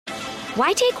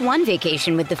Why take one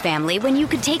vacation with the family when you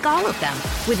could take all of them?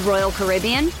 With Royal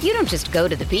Caribbean, you don't just go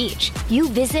to the beach. You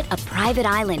visit a private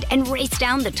island and race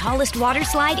down the tallest water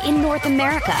slide in North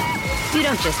America. You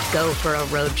don't just go for a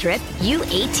road trip. You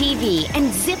ATV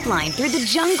and zip line through the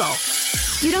jungle.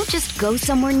 You don't just go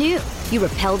somewhere new. You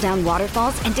rappel down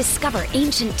waterfalls and discover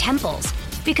ancient temples.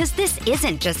 Because this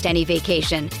isn't just any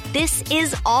vacation. This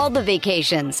is all the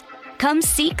vacations. Come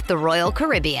seek the Royal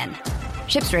Caribbean.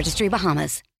 Ships Registry,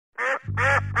 Bahamas.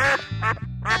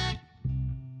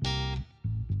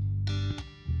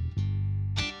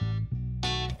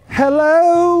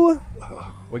 Hello?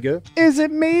 We good? Is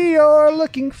it me you're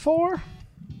looking for?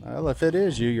 Well, if it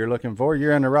is you're looking for,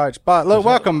 you're in the right spot. Look,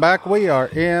 welcome back. We are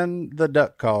in the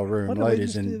duck call room,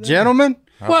 ladies and gentlemen.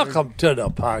 Welcome to the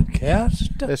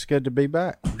podcast. It's good to be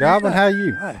back. Galvin, how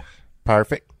you?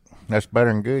 Perfect. That's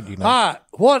better than good, you know. All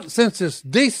right. Since it's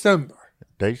December,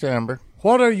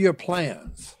 what are your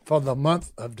plans for the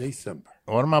month of December?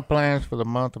 What are my plans for the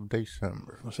month of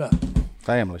December? What's that?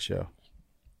 Family show.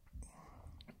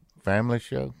 Family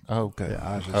show? Okay. Yeah,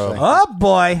 I was just saying. Oh,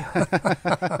 boy.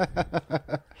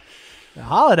 The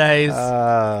holidays.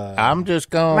 I'm just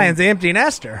going Man's the empty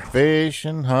nester. fish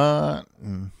and hunt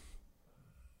and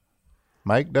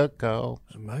make duck calls.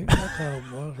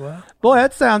 Boy,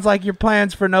 that sounds like your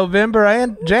plans for November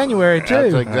and January, too.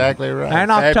 That's exactly right.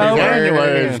 And October.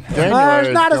 January's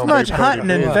There's not as gonna be much pretty hunting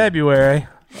in good. February.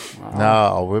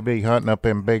 No, we'll be hunting up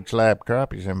in big slab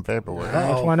crappies in February.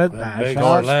 That's when it Big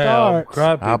starts.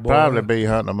 I'll probably be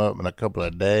hunting them up in a couple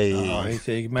of days. Oh, he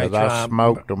said he may 'cause try I 'em.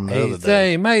 smoked them the He other said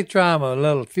day. he may try them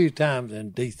a few times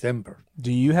in December.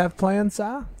 Do you have plans, Si?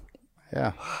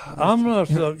 Yeah. I'm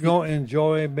just going to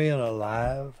enjoy being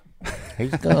alive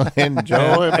He's going to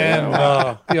enjoy it.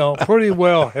 and, pretty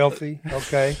well healthy,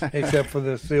 okay, except for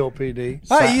the COPD.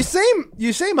 Hey,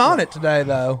 you seem on it today,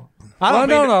 though. I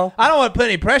don't want to put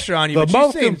any pressure on you. The but you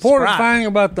most seem important spry. thing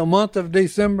about the month of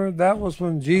December, that was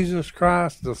when Jesus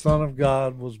Christ, the Son of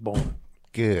God, was born.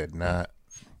 Good night.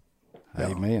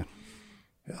 Amen.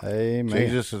 Amen.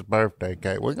 Jesus' birthday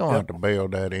cake. We're going to have to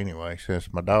build that anyway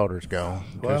since my daughter's gone.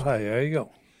 Well, hey, there you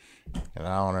go. In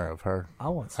honor of her. I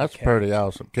want some That's pretty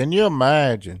awesome. Can you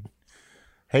imagine?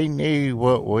 He knew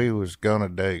what we was going to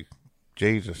do.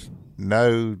 Jesus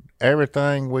knew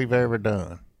everything we've ever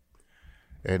done.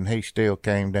 And he still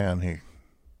came down here.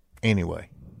 Anyway.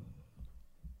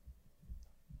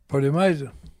 Pretty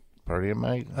amazing. Pretty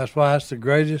amazing. That's why it's the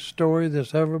greatest story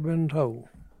that's ever been told.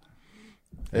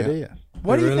 It is.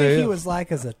 What do you really think he is. was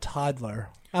like as a toddler?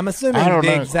 I'm assuming I don't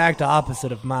the know. exact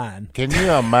opposite of mine. Can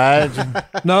you imagine?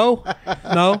 No,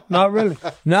 not really.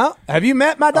 No? Have you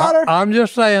met my daughter? I'm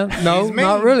just saying, no, He's mean.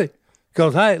 not really.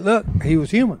 Because, hey, look, he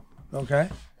was human, okay?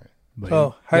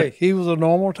 So, hey, he was a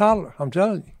normal toddler, I'm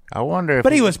telling you. I wonder if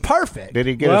but he was perfect. Did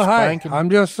he get Well, a hey, spanking? I'm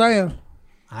just saying,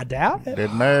 I doubt it.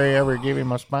 Did Mary ever give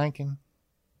him a spanking?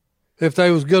 if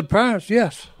they was good parents,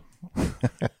 yes.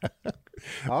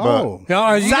 Oh.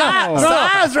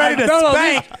 Si's ready to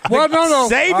spank Well, no.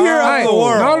 Savior of the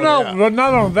world. No,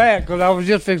 not on that, because I was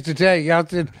just fixing to tell you. I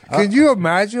said, can you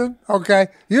imagine? Okay,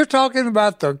 you're talking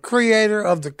about the creator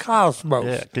of the cosmos.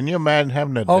 Yeah. Can you imagine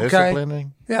having to Okay. discipline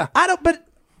him? Yeah. I don't, but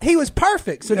he was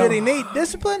perfect. So did he need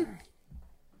discipline?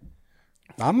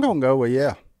 I'm going to go with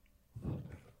yeah.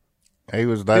 He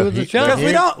was He was a child.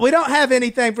 Because we don't have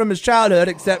anything from his childhood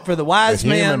except for the wise the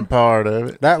human men. part of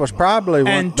it. That was probably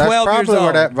And that's 12 years probably where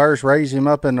old. that verse raised him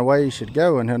up in the way he should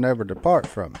go, and he'll never depart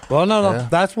from it. Well, no.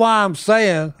 That's why I'm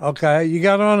saying, okay, you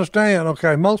got to understand,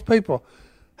 okay, most people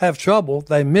have trouble.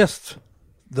 They missed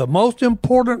the most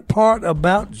important part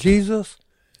about Jesus.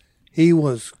 He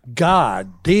was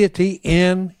God, deity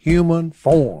in human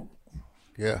form.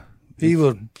 Yeah. He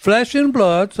was flesh and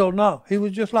blood, so no, he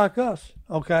was just like us,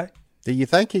 okay? Do you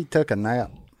think he took a nap?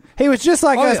 He was just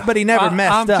like us, yeah. but he never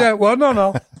messed up. Well,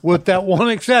 no, with that one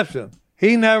exception.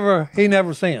 He never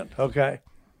sinned, okay?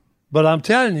 But I'm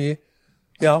telling you,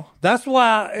 that's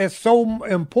why it's so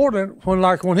important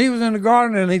when he was in the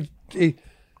garden and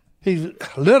he's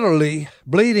literally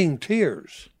bleeding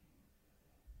tears.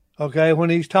 Okay,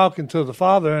 when he's talking to the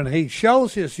Father and he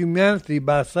shows his humanity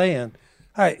by saying,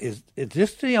 hey, is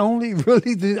this the only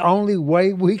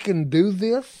way we can do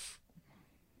this?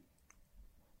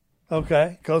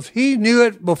 Okay, because he knew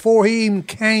it before he even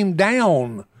came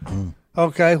down.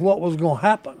 Okay, what was going to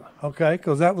happen? Okay,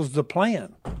 because that was the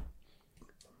plan.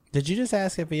 Did you just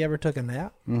ask if he ever took a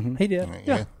nap? Mm-hmm. He did.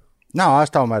 Yeah. No, I was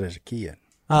talking about as a kid.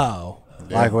 Oh.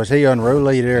 Like, was he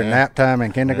unruly during nap time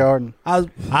in kindergarten?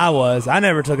 I was. I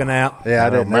never took a nap. Yeah, I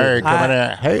didn't. Mary know. coming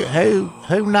out.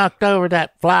 Who knocked over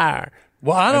that flyer?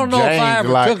 Well, I don't And know if I James ever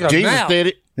like, took a Jesus nap. did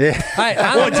it. Yeah. Hey,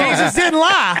 Well, Jesus didn't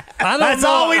lie. I don't That's know.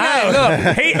 all we know.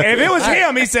 Hey, look. If it was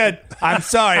him, he said, "I'm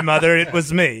sorry, mother, it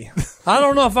was me." I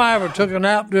don't know if I ever took a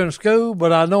nap during school,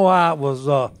 but I know I was.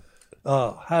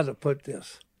 How to put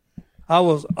this? I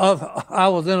was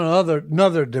in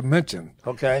another dimension.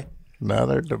 Okay.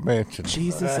 Another dimension.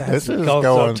 Jesus, This is Because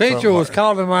going the teacher was somewhere.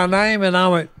 calling my name, and I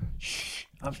went, "Shh,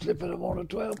 I'm slipping him on a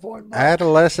 12-point ball."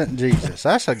 Adolescent Jesus.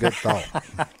 That's a good thought.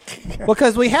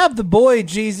 because we have the boy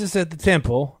Jesus at the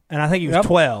temple, and I think he was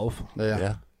 12,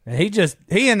 Yeah. and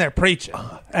he in there preaching.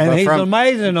 And But he's from-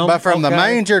 amazing. But from the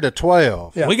manger to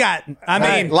 12, Yeah. We got, I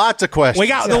mean, lots of questions. we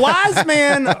got the wise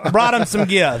men brought him some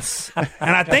gifts, and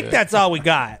I think that's all we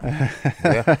got.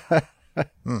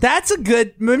 That's a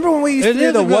good. Remember when we used It to do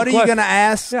is the a good "What are you question. going to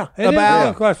ask" Yeah, it is a about?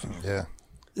 good question.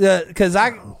 Yeah. Because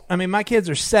I mean, my kids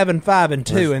are 7, 5, and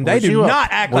 2, and they Was do you not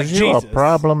act like was you Jesus. a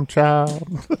problem child?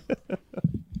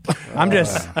 I'm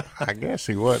just. I guess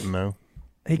he wasn't, though.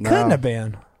 He couldn't have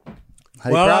been. He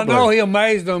Well, probably- I know he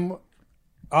amazed them,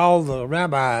 all the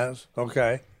rabbis.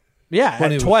 Okay. Yeah, When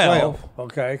at he was 12.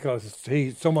 okay, because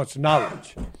he's so much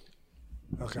knowledge.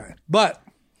 Okay, but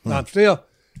I'm still,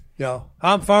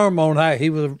 I'm firm on hey,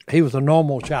 he was a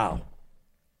normal child.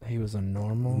 He was a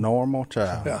normal. normal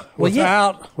child. Yeah,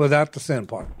 Well, without the sin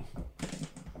part.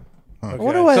 Okay.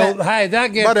 What do I- So hey,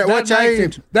 But at which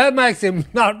age? That makes him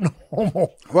not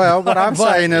normal. Well, what I'm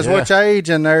But- saying is, which age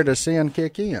in there does sin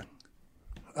kick in?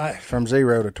 I- From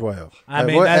 0 to 12. I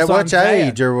mean, that's at what I'm which saying.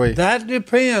 age are we? That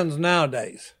depends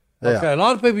nowadays. Yeah. Okay, a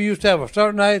lot of people used to have a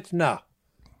certain age. No,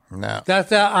 No. that's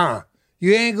that.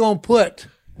 You ain't gonna put.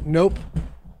 Nope.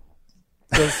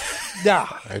 'Cause, nah.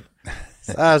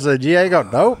 I said, you ain't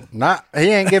got nope. Not he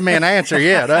ain't give me an answer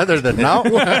yet, other than no.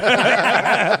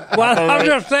 Well, I'm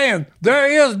just saying there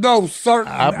is no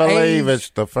certain. I believe age. it's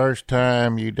the first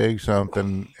time you do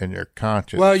something and your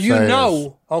conscience. Well, you says,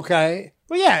 know, okay.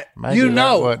 Well, yeah. maybe you that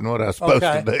know. wasn't what I was supposed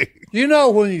Okay. to do. You know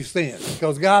when you sin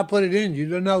because God put it in you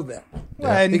to know that.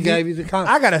 And He gave you the I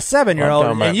conscience. got a 7-year-old, I'm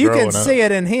talking about and you can growing up. see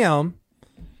it in him.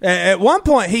 At one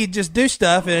point, he'd just do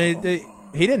stuff, and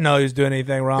he didn't know he was doing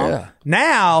anything wrong. Yeah.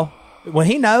 Now, when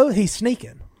he knows, he's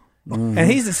sneaking. And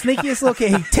he's the sneakiest little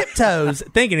kid. He tiptoes,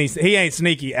 thinking he ain't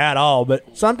sneaky at all,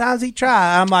 but sometimes he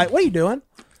try. I'm like, what are you doing?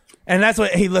 And that's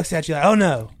what he looks at you like, oh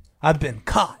no, I've been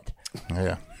caught.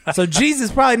 Yeah. So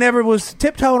Jesus probably never was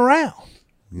tiptoeing around,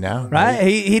 No. right?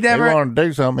 He He never, wanted to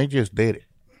do something. He just did it.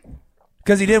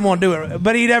 because he didn't want to do it,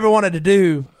 but he never wanted to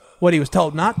do what he was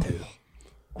told not to.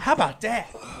 How about that?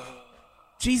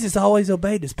 Jesus always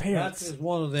obeyed his parents. That's just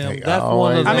one of them. Hey, That's one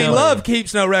always- of them. I mean, love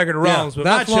keeps no record of wrongs, but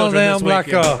that's my one of children them. this Like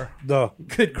weekend were- the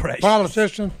good gracious.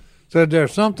 politician said,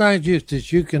 there's some things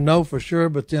that you can know for sure,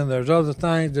 but then there's other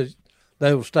things that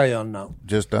they will stay unknown.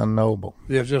 Just unknowable.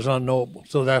 They're just unknowable.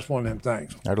 So that's one of them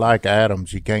things. They're like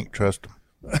atoms. You can't trust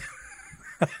them.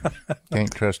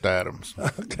 Can't trust atoms.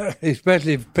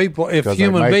 Especially if 'Cause they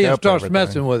human make beings up starts everything.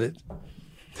 messing with it.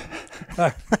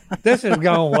 This has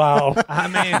gone wild. I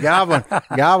mean,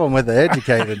 Goblin with the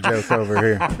educated joke over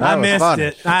here. That I was missed funny.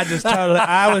 it. I just totally.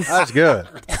 I was. That's good.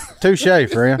 Touche,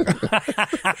 friend.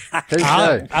 Touche.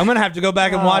 I'm gonna have to go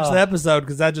back and watch the episode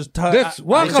because I just.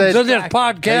 Welcome said- to this he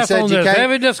podcast said on you this can't-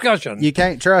 heavy discussion. You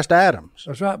can't trust atoms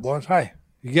That's right, boys. Hey,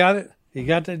 you got it? You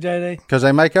got that, JD? because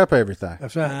they make up everything.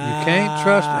 That's right. You can't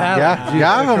trust atoms.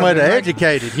 Goblin with the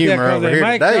educated humor 'cause over they here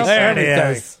make today. up son. There it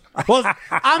everything. is. Well,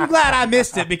 I'm glad I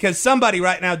missed it because somebody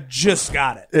right now just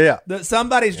got it. Yeah.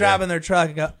 Somebody's driving their truck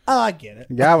and go, "Oh, I get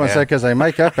it." Goblin said because they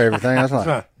make up everything. That's like, That's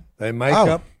right. They make Oh.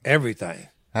 up everything.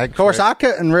 of course, I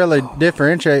couldn't really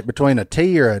differentiate between a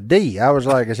T or a D. I was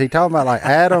like, is he talking about like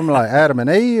Adam and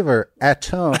Eve, or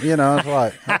atom? You know, it's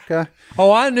like, okay,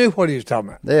 Oh, I knew what he was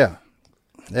talking about.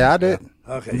 yeah, I did.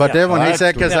 Okay, But yeah. then when he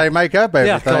said because they make up Yeah,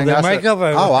 everything, 'cause they I make said, up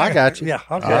everything. oh, I got you. Yeah,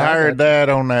 okay. I heard that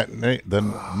on that the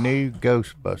new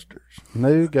Ghostbusters.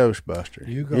 New Ghostbusters.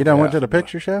 You You done went to the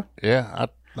picture show? Yeah,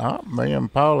 me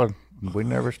and Paula, we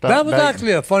never stopped. That was dating.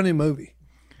 actually a funny movie.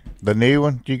 The new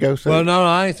one. Did you go see? Well, it? no,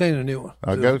 I ain't seen the new one.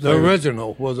 I'll The, go the see it.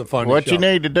 original was a funny What show. you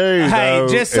need to do, Hey, though,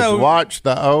 just is so- watch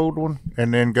the old one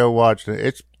and then go watch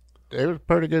it. It was a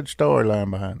pretty good storyline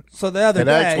behind it. So the other It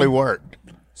day, actually worked.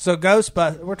 so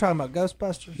Ghostbusters. We're talking about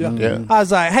Ghostbusters. Yeah. I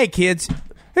was like, "Hey kids,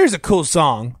 here's a cool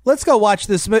song. Let's go watch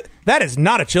this." That is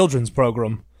not a children's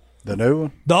program. The new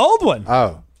one? The old one.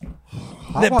 Oh,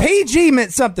 The PG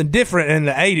meant something different in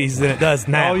the 80s than it does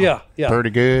now. Oh, yeah. Pretty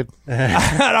good.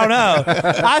 I don't know.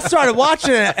 I started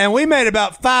watching it, and we made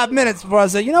about 5 minutes before I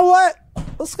said, you know what?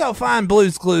 Let's go find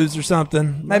Blue's Clues or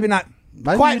something. Maybe not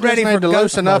maybe quite you just ready need for to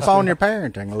loosen up Ghostbusters. on your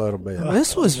parenting a little bit.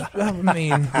 This was, I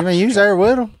mean, You mean you was there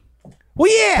with them?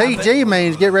 Well, yeah. PG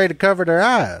means get ready to cover their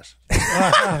eyes.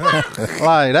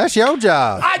 Like, that's your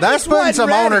job. I That's just putting wasn't some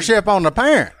ready. ownership on the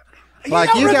parent.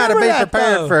 Like, don't you got to remember be that,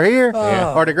 prepared though. for here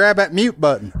or to grab that mute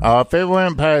button. If it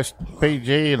went past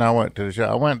PG and I went to the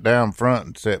shop, I went down front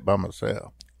and sat by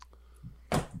myself.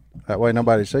 That way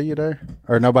nobody see you there?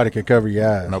 Or nobody could cover your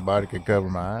eyes. Nobody could cover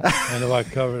my eyes. And nobody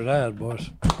covered that, boys.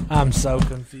 I'm so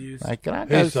confused. Like, can I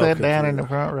go He's so sit down in confused. the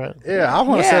front row? Yeah, I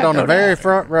want to Yeah, sit on the go very down.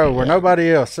 front row where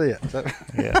nobody else sits.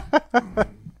 Yeah.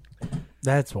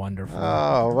 That's wonderful.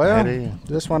 Oh, well, That is.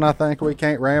 this one I think we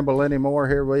can't ramble anymore.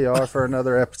 Here we are for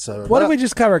another episode. What did we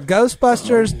just cover?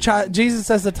 Ghostbusters, Jesus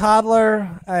as a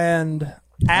toddler, and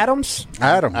Adams.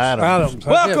 Adams. Adams. that's it,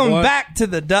 Welcome boy. back to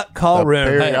the Duck Call Room.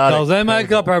 Hey, Periodic 'cause they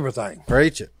make up everything.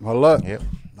 Preach it. Well, look, Yep.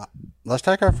 let's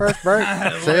take our first break.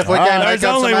 See if we can make There's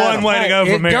up only some one Adams. way to go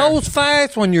It from here. goes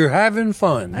fast when you're having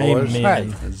fun, boys.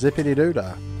 Amen. Hey.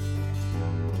 Zippity-doo-dah.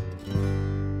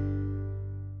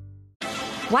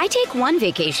 Why take one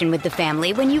vacation with the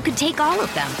family when you could take all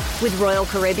of them? With Royal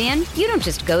Caribbean, you don't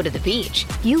just go to the beach.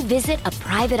 You visit a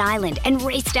private island and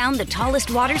race down the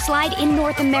tallest water slide in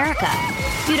North America.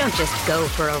 You don't just go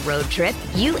for a road trip.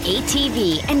 You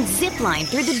ATV and zip line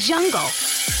through the jungle.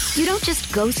 You don't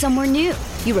just go somewhere new.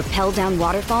 You rappel down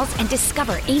waterfalls and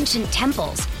discover ancient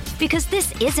temples. Because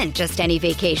this isn't just any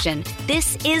vacation.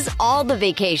 This is all the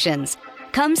vacations.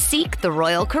 Come seek the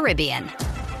Royal Caribbean.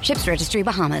 Ships Registry,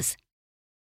 Bahamas.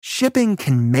 Shipping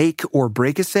can make or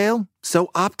break a sale,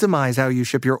 so optimize how you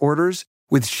ship your orders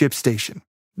with ShipStation.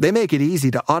 They make it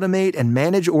easy to automate and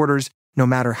manage orders no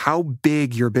matter how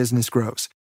big your business grows.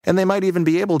 And they might even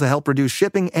be able to help reduce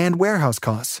shipping and warehouse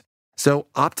costs. So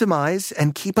optimize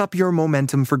and keep up your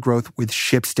momentum for growth with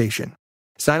ShipStation.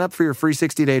 Sign up for your free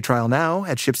 60-day trial now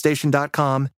at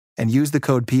ShipStation.com and use the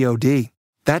code POD.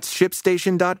 That's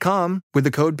ShipStation.com with the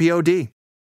code POD.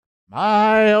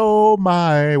 My, oh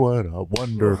my, what a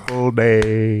wonderful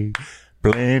day.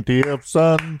 Plenty of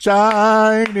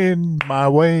sunshine in my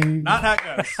way. Not how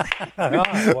it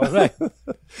goes. Well, hey.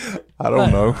 I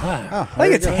don't know. I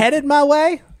think it's headed my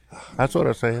way. That's what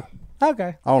I said.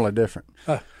 Okay. Only different.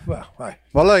 Well, hey.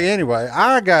 Well, look, anyway,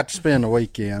 I got to spend the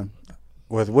weekend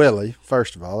with Willie,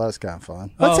 first of all. That's kind of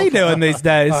fun. What's he doing these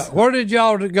days? Where did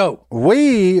y'all go?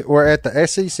 We were at the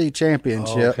SEC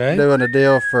Championship Okay. doing a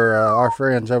deal for our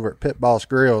friends over at Pit Boss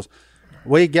Grills.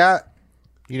 We got,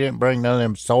 You didn't bring none of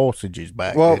them sausages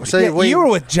back. well, did you? see, Yeah, you were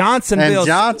with Johnsonville. and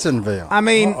Johnsonville. I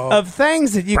mean, of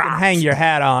things that you can hang your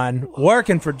hat on,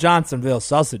 working for Johnsonville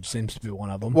Sausage seems to be one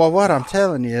of them. Well, what I'm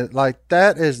telling you, like,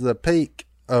 that is the peak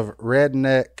of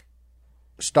redneck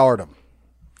stardom.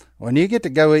 When you get to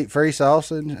go eat free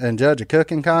sausage and judge a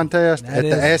cooking contest That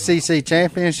at the SEC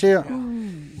Championship,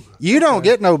 you don't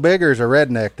get no bigger as a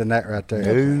redneck than that right there.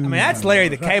 I mean, that's Larry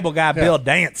the Cable Guy Bill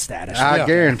Dance status. I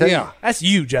guarantee you. Yeah. That's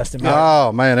you, Justin.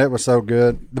 Oh, man, it was so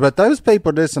good. But those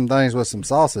people did some things with some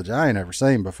sausage I ain't ever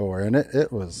seen before, and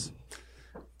it was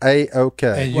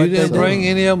A-okay. And you didn't bring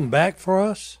any of them back for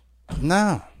us?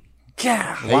 No.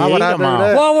 God. Why would I do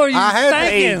that? What were you I had to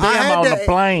thinking? eat- I had on to- the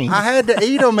plane. I had to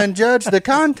eat them and judge the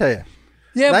contest.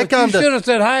 Yeah, They but come you to- should have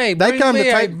said, hey, they bring come me to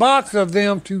a take- box of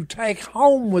them to take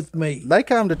home with me. They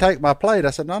come to take my plate.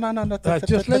 I said, no.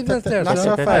 Just leave it there, Not so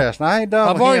son. fast. I ain't done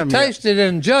I've with already him yet. tasted it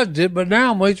and judged it, but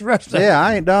now I'm with the rest of it. Yeah,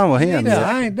 I ain't done with him Yeah, yet.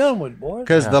 I ain't done with it, boys.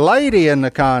 Because the lady in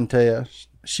the contest,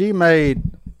 she made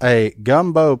a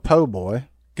gumbo po' boy.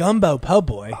 Gumbo po'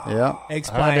 boy. Yeah. How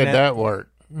Explain did it. that work?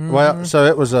 Well, so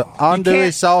it was a andouille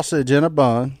can't- sausage in a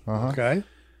bun, Okay.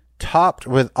 topped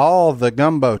with all the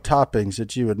gumbo toppings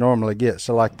that you would normally get.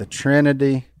 So like the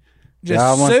Trinity, Just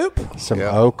Godwin, soup? some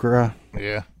okra,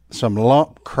 Yeah. some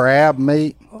lump crab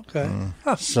meat, Okay.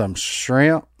 some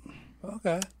shrimp.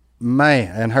 Okay.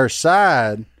 Man, and her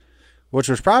side, which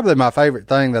was probably my favorite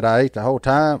thing that I ate the whole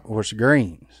time, was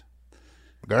greens.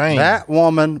 Green. That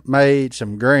woman made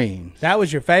some greens. That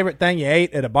was your favorite thing you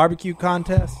ate at a barbecue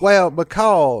contest? Well,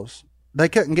 because they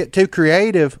couldn't get too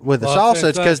creative with the Well,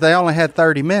 sausage because they only had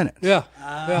 30 minutes. Yeah.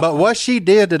 But what she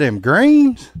did to them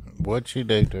greens, What'd she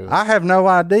do to it? I have no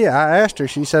idea. I asked her.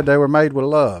 She said they were made with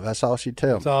love. That's all she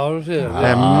told That's me. all it is.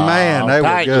 And man, they were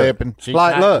tight-lipping. good. She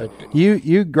Like, look, tight-lipped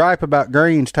you gripe about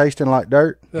greens tasting like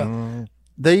dirt. Yeah.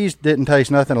 These didn't taste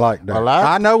nothing like dirt. Well,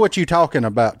 I know what you're talking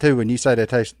about too when you say they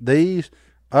taste. These,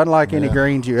 unlike any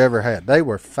greens you ever had, they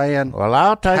were fan. Well,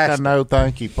 I'll take Has a to. no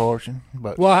thank you portion.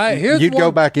 But Well, hey, here's You'd one.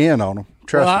 go back in on them.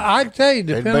 Trust Well, me. I tell you,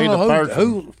 It'd depending be the on person.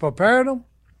 who prepared them,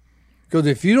 because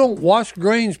if you don't wash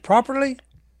greens properly,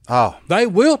 Oh, they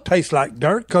will taste like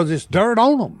dirt because it's dirt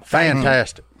on them.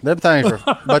 fantastic. Them things were.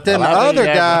 But then the Well, I other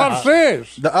think guy, I'm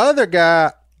serious. the other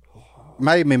guy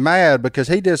made me mad because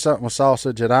he did something with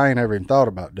sausage that I ain't ever even thought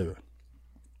about doing.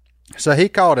 So he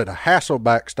called it a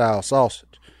Hasselback style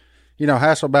sausage. You know,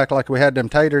 Hasselback, like we had them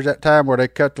taters that time where they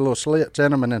cut the little slits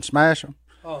in them and then smash them.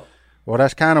 Oh. Well,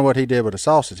 that's kind of what he did with the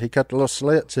sausage. He cut the little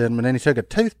slits in them, and then he took a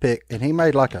toothpick and he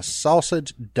made like a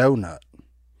sausage donut.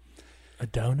 A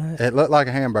donut? It looked like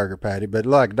a hamburger patty, but it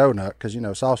looked like a donut because, you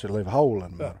know, sausage leave a hole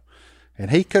in the middle.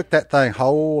 And he cooked that thing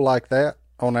whole like that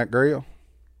on that grill.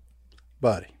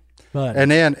 Buddy.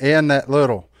 And then in that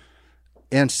little,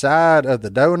 inside of the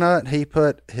donut, he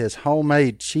put his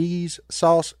homemade cheese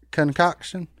sauce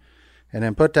concoction and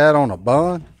then put that on a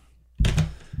bun.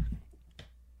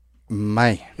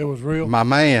 Man. It was real. My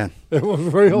man. It was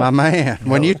real. My man.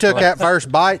 When you took that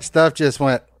first bite, stuff just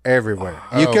went everywhere.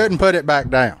 You couldn't put it back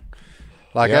down.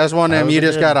 Like, that's one of them you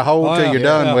just got to hold till you're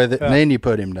done with it, and then you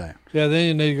put him down. Yeah, then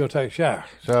you need to go take a shower.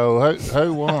 So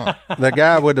who won? The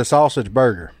guy with the sausage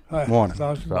burger won it.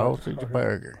 Sausage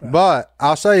burger. But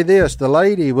I'll say this: the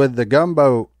lady with the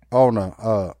gumbo on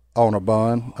a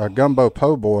bun, a gumbo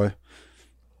po' boy,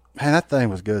 man, that thing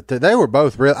was good too. They were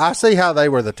both real. I see how they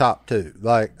were the top two.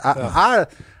 Like I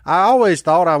always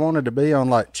thought I wanted to be on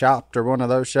like Chopped or one of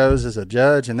those shows as a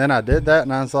judge, and then I did that,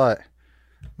 and I was like,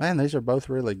 man, these are both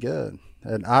really good.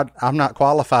 And I'm not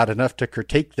qualified enough to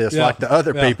critique this like the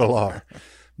other people are.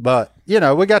 But, you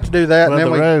know, we got to do that. Well, and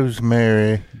then the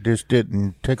rosemary just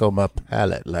didn't tickle my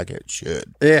palate like it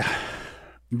should. Yeah.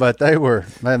 But they were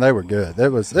good. It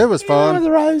was fun. The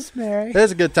rosemary. It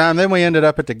was a good time. Then we ended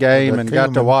up at the game and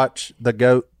got to watch the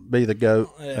GOAT be the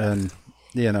GOAT. Yeah. And,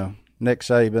 you know, Nick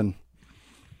Saban.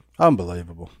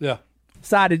 Unbelievable. Yeah.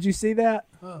 Si, did you see that?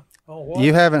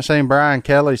 You haven't seen Brian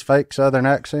Kelly's fake Southern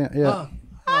accent yet?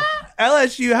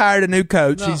 LSU hired a new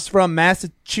coach. He's from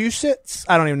Massachusetts.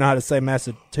 I don't even know how to say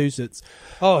Massachusetts.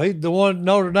 Oh, he's the one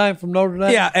Notre Dame from Notre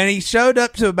Dame? Yeah, and he showed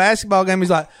up to a basketball game. He's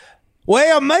like,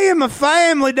 well, me and my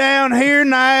family down here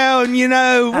now, and, you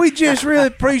know, we just really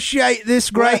appreciate this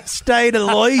great state of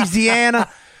Louisiana.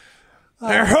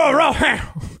 And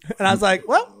I was like,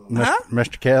 well,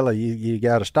 Mr. Kelly, you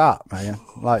got to stop, man.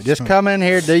 Like, just come in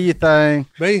here, do your thing.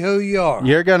 Be who you are.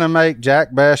 You're going to make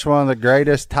Jack Bash one of the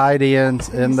greatest tight ends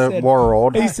in the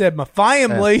world. He said, my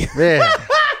family. Yeah.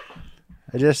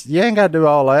 You ain't got to do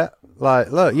all that.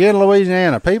 Like, look, you're in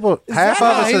Louisiana. People, half of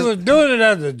us He was doing it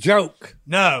as a joke.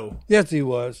 No. Yes, he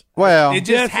was. Well, It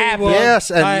just happened. yes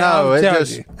and no. I'm It telling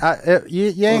just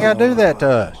you ain't got to do that to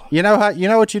us. You know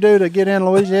what you do to get in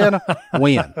Louisiana?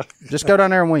 Win. Just go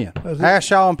down there and win. Ask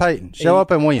Sean Payton. Show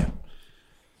up and win.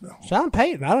 Sean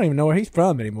Payton, I don't even know where he's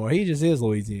from anymore. He just is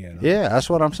Louisiana. Yeah, that's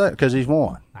what I'm saying, because he's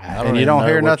won. I And you don't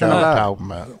hear nothing about it. talking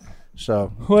about.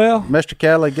 So, Well, Mr.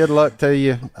 Kelly, good luck to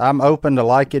you. I'm open to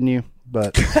liking you,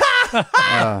 but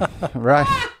right.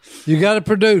 You got to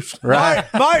produce. Right.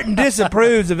 Martin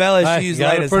disapproves of LSU's You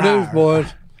got to latest produce, hire.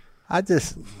 boys.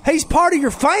 He's part of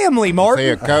your family, He Martin.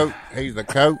 a coach. He's the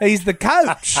coach. He's the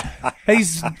coach.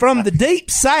 He's from the deep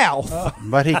south,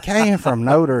 But he came from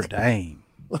Notre Dame.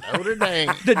 Notre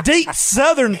Dame. the deep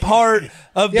southern part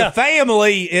of the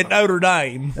family at Notre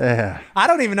Dame. Yeah. I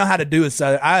don't even know how to do a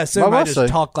southern. I assume Well, I we'll just see.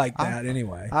 talk like that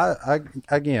anyway.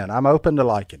 Again, I'm open to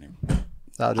liking him.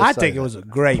 I think it was a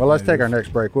great Well, let's move. take our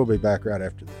next break. We'll be back right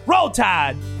after this. Roll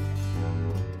Tide.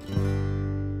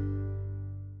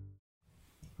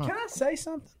 Can I say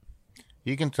something?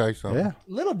 You can say something. Yeah.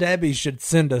 Little Debbie should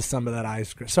send us some of that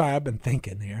ice cream. Sorry, I've been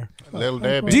thinking here. Little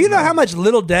Debbie. Do you know how much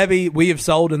Little Debbie we have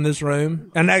sold in this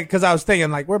room? And because I was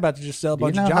thinking, like, we're about to just sell a Do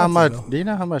you bunch know of how much? Johnsonville. Do you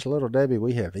know how much Little Debbie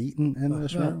we have eaten in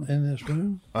this room? In this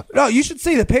room? No, you should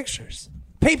see the pictures.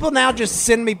 People now just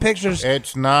send me pictures.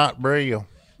 It's not real.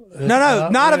 No,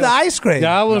 not of the ice cream.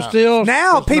 Yeah, I was still.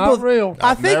 Now it's people, not real.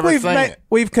 I I've think never seen it.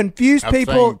 we've confused I've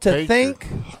people seen to pictures. think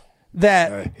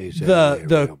that He said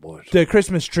they're real, boys. the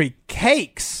Christmas tree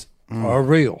cakes Are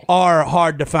real. are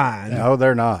hard to find. No,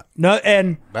 they're not. No,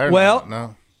 and They're well, not,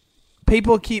 no.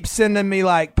 people keep sending me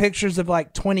like pictures of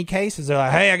like 20 cases. They're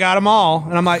like, "Hey, I got them all,"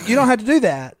 and I'm like, "You don't have to do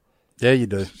that." Yeah, you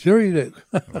do. Sure you do.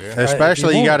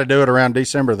 Especially you got to do it around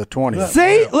December the 20th.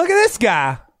 See, look at this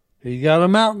guy. He got a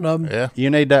mountain of them. Yeah.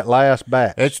 You need that last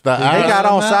batch. It's the He got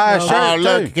on size Oh, shirt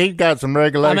look, too. he's got some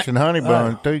regulation honey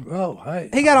bun too. Oh,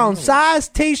 hey. He got on size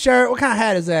T-shirt. What kind of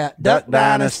hat is that? Duck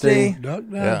Dynasty. Duck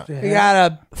Yeah. Dynasty. He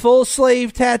got a full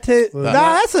sleeve tattoo.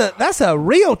 No, that's a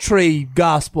real tree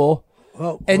gospel,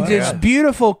 Oh, and well, just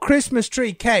beautiful Christmas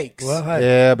tree cakes. well, hey.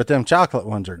 Yeah, but them chocolate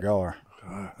ones are gar.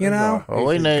 you know, Well,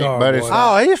 we He's a need, car but it's boy.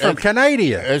 Oh, he's from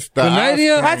Canada. it's the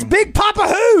Canadian? ice that's cream. Big Papa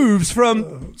Hooves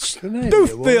from Canadian,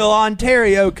 Boothville,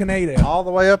 Ontario, Canada. All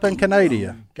the way up in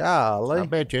Canada. I Golly.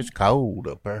 bet you it's cold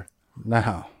up there.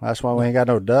 No, that's why we ain't got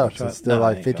no ducks. It's still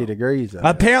like 50 degrees. Up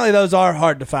there. Apparently, those are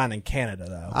hard to find in Canada,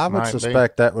 though. I would Might be.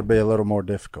 suspect that would be a little more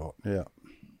difficult. Yeah.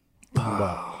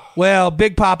 Well,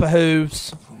 Big Papa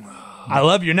Hooves, I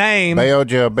love your name.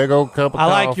 Bailed you a big old cup of I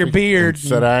coffee. like your beard. And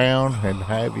sit down and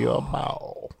have you a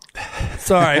ball.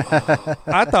 Sorry,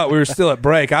 I thought we were still at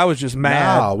break. I was just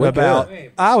mad No, we're about.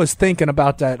 good. I was thinking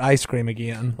about that ice cream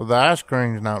again. Well, the ice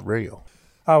cream's not real.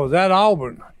 I was at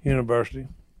Auburn University,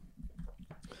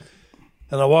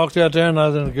 and I walked out there, and I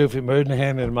was in a goofy mood, and I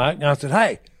handed the mic, and I said,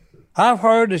 "Hey, I've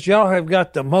heard that y'all have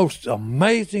got the most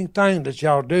amazing thing that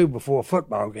y'all do before a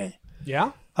football game."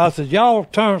 Yeah. I said, "Y'all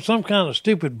turn some kind of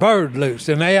stupid bird loose,"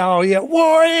 and they all yell,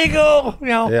 "War Eagle!" You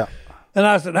know. Yeah. And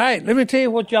I said, "Hey, let me tell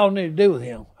you what y'all need to do with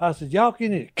him." I said, "Y'all you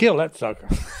need to kill that sucker."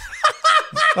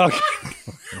 Okay.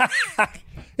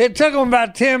 It took them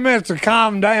about 10 minutes to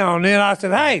calm down. Then I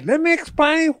said, "Hey, let me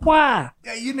explain why."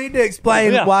 Yeah, you need to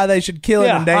explain Yeah. why they should kill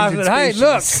an endangered I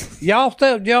said, species. "Hey,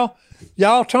 look,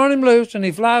 y'all turn him loose, and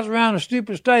he flies around the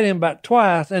stupid stadium about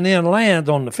twice, and then lands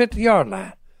on the 50-yard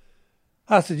line."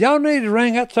 I said, "Y'all need to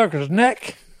wring that sucker's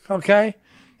neck, okay,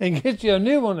 and get you a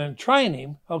new one and train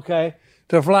him, okay,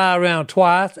 to fly around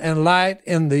twice and light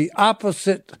in the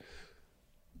opposite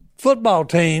football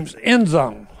team's end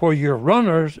zone where your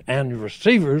runners and your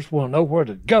receivers will know where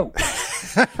to go."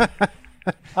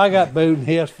 I got booed and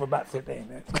hissed for about 15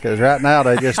 minutes. Because right now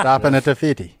they just stopping at the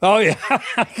 50. Oh, yeah.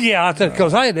 Yeah, I said,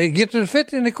 because, hey, they get to the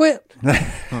 50 and they quit.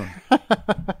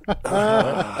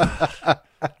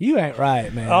 You ain't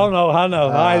right, man. Oh, no, I know.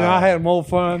 I had more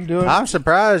fun doing it. I'm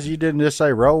surprised you didn't just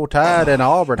say Roll Tide and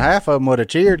Auburn. Half of them would have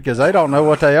cheered because they don't know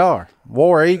what they are.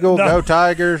 War Eagle, Go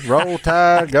Tigers, Roll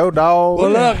Tide, Go Dogs.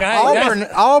 Well, look, hey,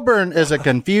 Auburn is a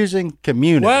confusing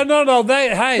community. Well, no,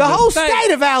 hey. the whole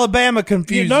state of Alabama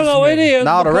confuses No, me. it is.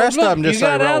 No, the because, rest of them just you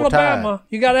say got Roll Alabama. Tide.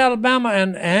 You got Alabama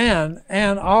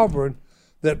and Auburn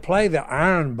that play the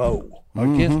Iron Bowl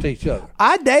against each other.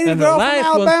 I dated a And girl from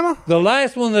Alabama. the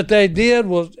last one that they did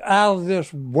was out of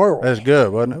this world. That's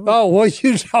good, wasn't it? Oh, what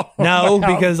you talking No,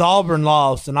 about? because Auburn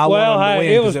lost, and I Well, wanted them to hey,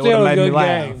 win it was because it would still have a made me good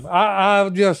laugh. game. I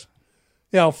just,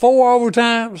 4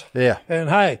 overtimes. Yeah. And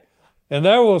hey, and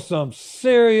there was some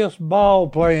serious ball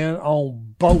playing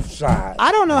on both sides.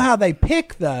 I don't know how they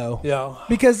pick though. Yeah.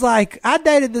 Because like I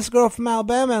dated this girl from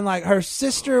Alabama, and like her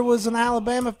sister was an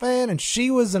Alabama fan, and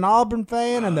she was an Auburn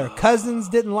fan, and their cousins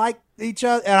didn't like each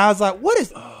other, and I was like, "What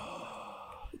is?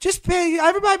 Just pay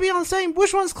everybody be on the same.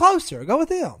 Which one's closer? Go with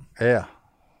them." Yeah.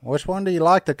 Which one do you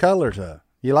like the colors of?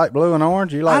 You like blue and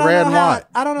orange? You like red and white?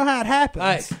 I don't know how it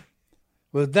happens. Hey,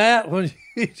 with that, when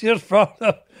you just brought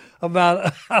up about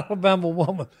an Alabama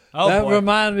woman, that boy.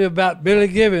 reminded me about Billy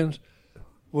Gibbons.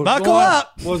 Buckle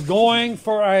up. Was going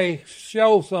for a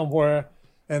show somewhere,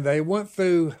 and they went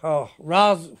through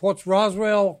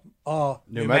Roswell,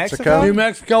 New Mexico? New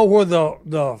Mexico, where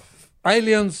the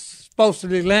aliens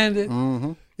supposedly landed.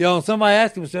 Mm-hmm. And somebody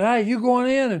asked him, said, "Hey, you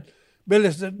going in?" And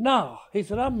Billy said, "No." He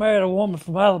said, "I married a woman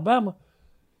from Alabama.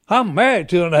 I'm married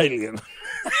to an alien."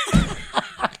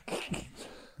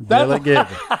 Billy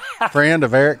Gibbons, friend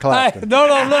of Eric Clapton. No,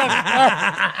 look.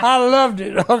 I loved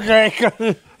it.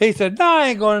 Okay. He said, "No, I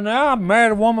ain't going in there. I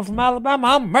married a woman from Alabama.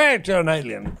 I'm married to an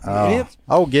alien." Idiots.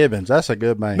 Oh, Gibbons, that's a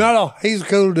good man. No, he's a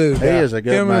cool dude. He is a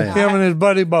good man. Him and his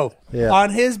buddy both. Yeah. On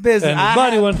his business, And his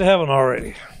buddy went to heaven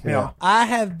already. Yeah. I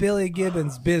have Billy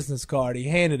Gibbons' business card. He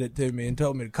handed it to me and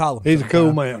told me to call him. He's a cool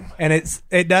sometime. man. And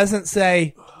it doesn't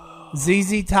say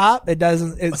ZZ Top.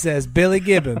 It says Billy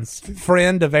Gibbons,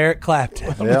 friend of Eric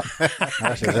Clapton. Yep.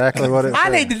 That's exactly what it I said.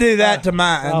 need to do that to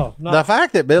mine. Oh, no. The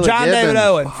fact that Billy John Gibbons, David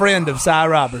Owen, friend of Cy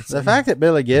Robertson. the fact that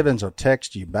Billy Gibbons will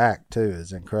text you back too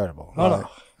is incredible. Oh, no. Like,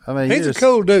 I mean, He's you a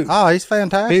cool dude. Oh, he's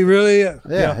fantastic. He really is.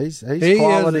 Yeah, he's He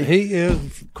quality. He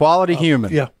is. Quality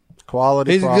human. Yeah.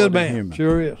 Quality. He's a quality good man. Human.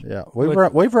 Sure is. Yeah,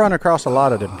 we've run across a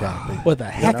lot of them kind of people. With a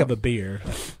heck of a beard.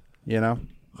 You know,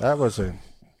 I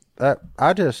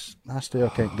still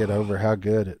can't get over how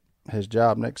good at his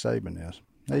job Nick Saban is.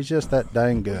 He's just that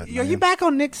dang good. Are you man. back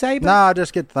on Nick Saban? No, I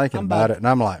just get thinking I'm about back. it, and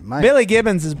I'm like, man, Billy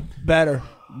Gibbons is better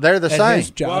they're the at same. his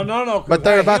job. Well, no. 'cause, But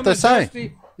they're about him the and same.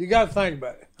 Dusty, you got to think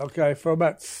about it. Okay, for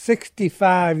about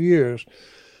 65 years,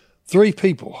 3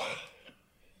 people,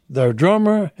 their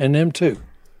drummer and them 2,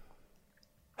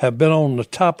 have been on the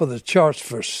top of the charts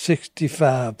for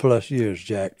 65 plus years,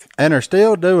 Jack, And are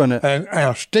still doing it and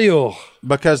are still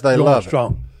because they going love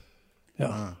strong.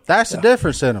 Yeah. it. That's the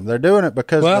difference in them. They're doing it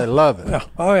because Well, they love it. Yeah.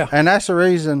 Oh yeah. And that's the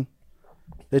reason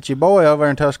that your boy over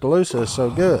in Tuscaloosa is so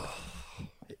good.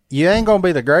 You ain't going to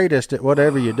be the greatest at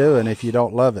whatever you're doing if you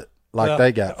don't love it like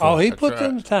they got. Oh, for he it. puts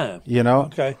in the time. You know?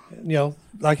 Okay.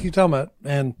 Like you talking about,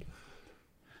 and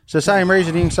It's the same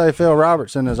reason you can say Phil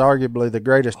Robertson is arguably the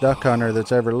greatest duck hunter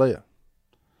that's ever lived.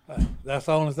 That's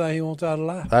the only thing he wants out of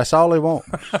life. That's all he wants.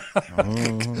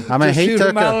 I mean, he Shoot took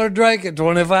a Mallard Drake at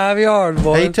 25 yards,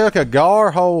 boy. he took a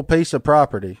gar hole piece of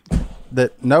property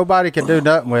that nobody could do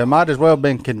nothing with. Might as well have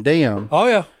been condemned. Oh,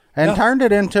 yeah. And turned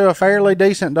it into a fairly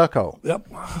decent duck hole. Yep.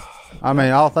 I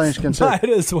mean, all things considered. Might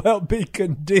as well be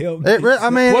condemned. I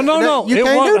mean, Well, no. you it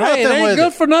can't do wasn't- nothing hey, it ain't with good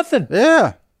it. for nothing.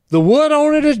 Yeah, The wood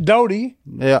on it is doty.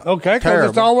 yeah. Okay, because Terrible.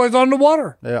 it's always on the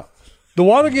water. Yeah. The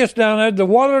water gets down there. The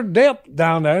water depth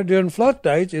down there during flood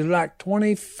days is like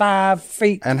 25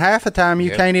 feet. And half the time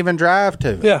you can't even drive to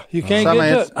it. Yeah, you can't So, I get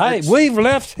mean, to it. it's- Hey, we've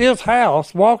left his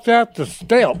house, walked out the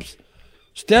steps,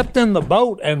 stepped in the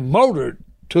boat, and motored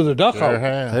to the duck Sure hole.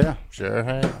 have. Yeah. Sure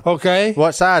have. Okay.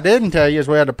 What Si didn't tell you is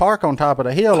we had to park on top of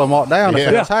the hill and walk down to Yeah.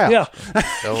 Phil's house. Yeah.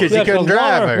 Because you couldn't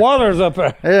drive there. Water's up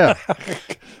there. Yeah.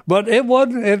 But it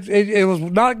wasn't. It was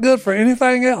not good for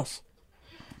anything else.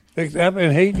 Except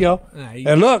in heat,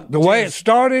 And look, the way it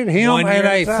started, him 1 year and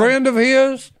at a a time. friend of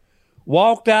his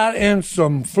walked out in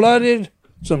some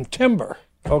timber,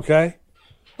 okay,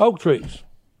 oak trees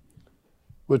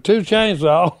with 2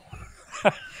 chainsaws,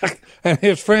 and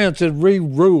his friends had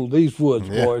re-ruled these woods,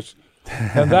 boys.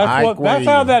 And that's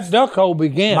how that duck hole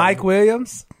began. Mike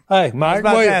Williams. Hey, Mike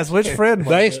about to Williams. ask, which friend was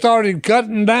They it? started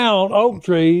cutting down oak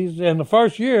trees, and the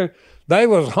first year they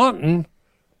was hunting,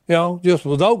 just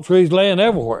with oak trees laying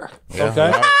everywhere.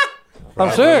 Okay, I'm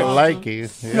The serious. lake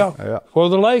is. Yeah. Yeah. Where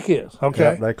the lake is. Okay,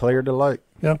 Yep, they cleared the lake.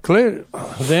 cleared it.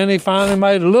 Then he finally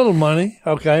made a little money.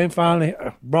 Okay, and finally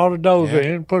brought a dozer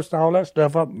in, pushed all that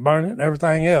stuff up, and burned it, and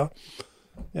everything else.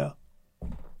 Yeah.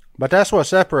 But that's what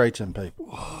separates them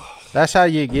people. That's how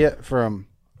you get from,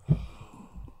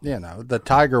 the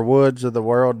Tiger Woods of the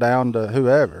world down to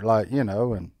whoever,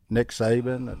 and Nick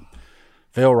Saban and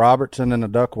Phil Robertson in the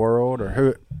duck world,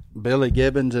 or Billy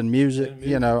Gibbons in music. I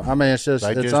mean, it's just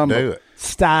They it's just do it.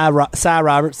 Cy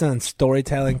Robertson and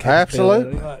storytelling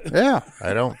capability. Absolutely, yeah.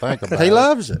 They don't think about it. He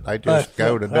loves it. They just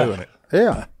go to doing it.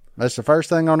 Yeah, that's the first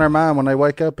thing on their mind when they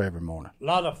wake up every morning. A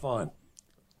lot of fun.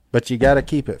 But you got to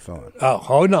keep it fun.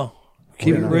 Oh no.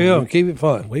 Keep it real and keep it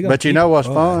fun. But you know what's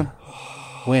fun?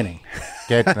 Winning.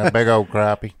 Catching a big old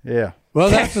crappie. Yeah. Well,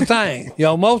 that's the thing.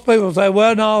 Most people say,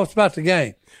 well, no, it's about the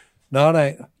game. No, it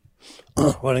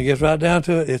ain't. When it gets right down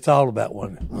to it, it's all about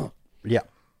winning. Yeah.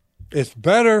 It's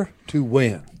better to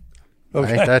win.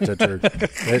 Okay. Ain't that the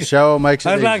truth? It show makes it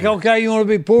That's like, easier. okay, you want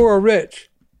to be poor or rich?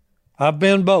 I've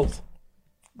been both.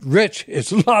 Rich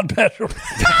is a lot better.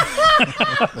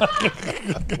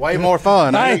 Way more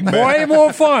fun. Hey, way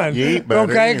more fun. You eat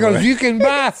better Okay, because anyway.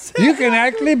 you can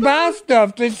actually buy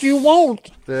stuff that you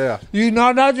want. Yeah. You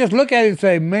not just look at it and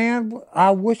say, man,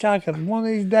 I wish I could, one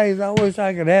of these days, I wish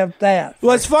I could have that.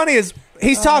 What's funny is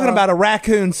he's talking about a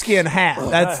raccoon skin hat.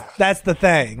 That's the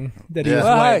thing that he was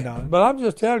Well, waiting hey, on. but I'm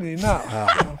just telling you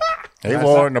now. He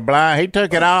wore it in the blind. He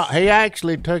took it off. He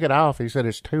actually took it off. He said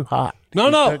it's too hot. No,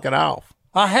 He no. took it off.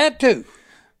 I had to.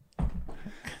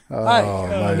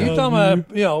 Hey, you talking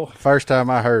about, First time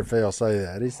I heard Phil say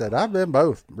that, he said, I've been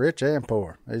both, rich and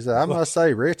poor. He said, I must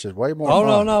say rich is way more oh,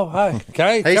 fun. no. Hey,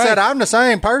 okay. He said, I'm the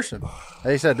same person.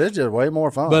 He said, this is just way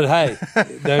more fun. But hey,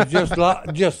 there's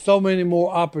just so many more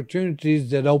opportunities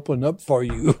that open up for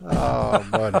you. Oh,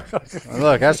 buddy.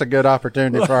 Look, that's a good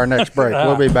opportunity for our next break.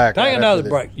 We'll be back. Take right another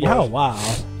after this. break. Oh,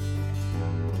 wow.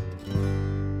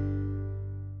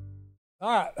 All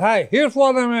right. Hey, here's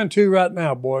what I'm into right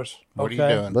now, boys. What Okay? are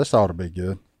you doing? This ought to be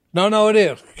good. No, it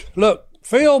is. Look,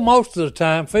 Phil and Carrie most of the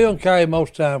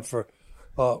time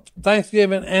for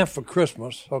Thanksgiving and for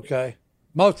Christmas, okay?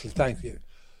 Mostly Thanksgiving.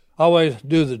 Always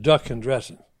do the duck and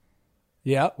dressing.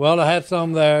 Yep. Well, I had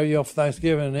some there, for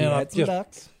Thanksgiving, and then I Had some just,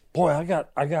 ducks. boy, I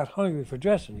got hungry for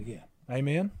dressing again.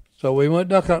 Amen. So we went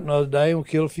duck hunting the other day and we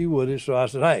killed a few woodies. So I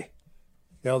said, hey,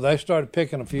 they started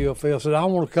picking a few. Phil said, I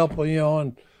want a couple,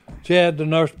 and Chad, the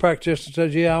nurse practitioner,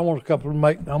 said, yeah, I want a couple I'm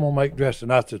going to make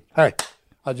dressing. I said, hey,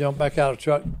 I jumped back out of the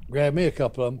truck, grabbed me a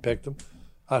couple of them, picked them.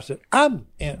 I said, I'm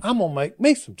going to make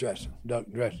me some dressing, duck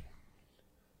dressing.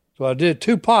 So I did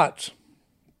 2 pots.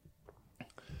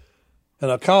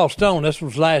 And I called Stone. This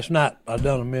was last night. I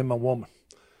done them, me and my woman.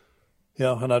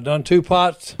 And I done 2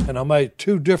 pots, and I made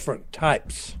 2 different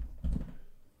types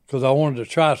because I wanted to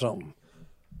try something.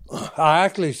 I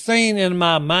actually seen in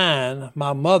my mind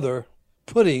my mother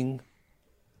putting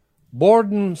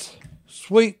Borden's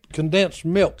sweet condensed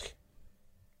milk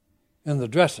in the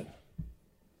dressing.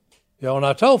 And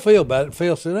I told Phil about it.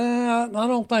 Phil said, I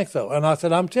don't think so. And I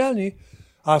said, I'm telling you,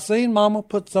 I seen Mama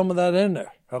put some of that in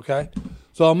there, okay?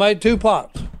 So I made 2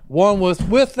 pots. One was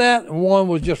with that and one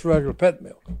was just regular pet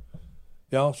milk.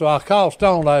 So I called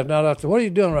Stone last night. I said, what are you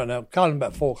doing right now? I called him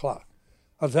about 4 o'clock.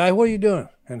 I said, hey, what are you doing?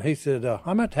 And he said,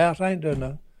 I'm at the house. I ain't doing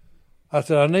nothing. I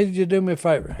said, I need you to do me a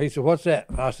favor. He said, what's that?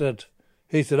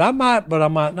 He said, I might, but I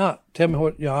might not. Tell me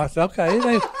what, I said, okay.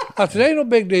 I said, ain't no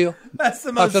big deal. That's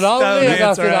the most I said, all it is,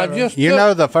 I said, ever. I just You took-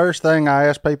 know the first thing I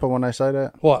ask people when they say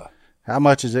that? What? How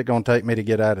much is it going to take me to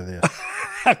get out of this?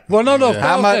 Well, no.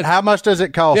 How much does it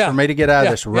cost for me to get out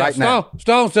of this right now?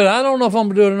 Stone said, I don't know if I'm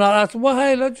going to do it or not. I said, well,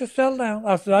 hey, let's just settle down.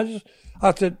 I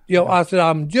said,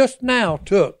 I'm just now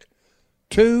took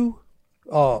two,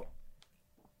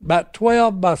 about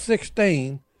 12 by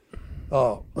 16,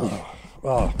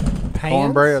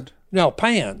 Cornbread? no,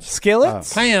 pans.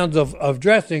 Skillets? Pans of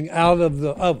dressing out of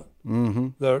the oven. Mm-hmm.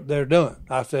 They're doing.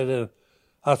 I said,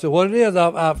 what it is,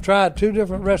 I've tried 2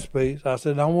 different recipes. I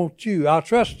said, I'll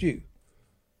trust you.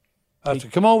 I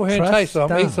said, come over here and taste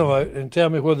some, eat some of it, and tell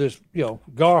me whether it's,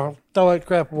 throw that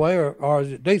crap away or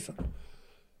is it decent.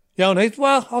 And he said,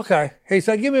 well, okay. He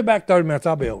said, give me back 30 minutes,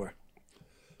 I'll be over.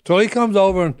 So he comes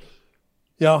over and,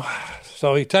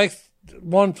 so he takes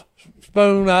one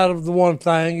spoon out of the one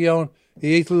thing, and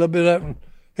he eats a little bit of it, and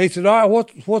he said, all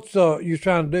right, what's you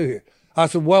trying to do here? I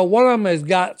said, well, one of them has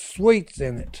got sweets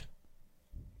in it.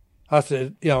 I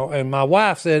said, and my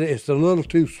wife said it's a little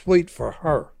too sweet for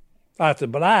her. I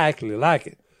said, but I actually like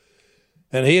it.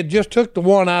 And he had just took the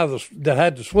one out of that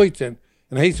had the sweets in,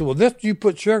 and he said, well, you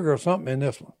put sugar or something in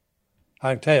this one.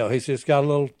 I can tell. He said, it's got a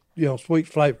little, sweet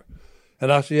flavor.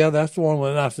 And I said, yeah, that's the one.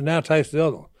 And I said, now taste the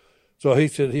other one. So he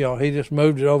said, he just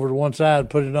moved it over to one side and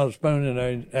put another spoon in there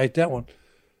and ate that one.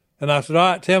 And I said,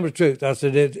 all right, tell me the truth. I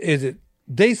said, is it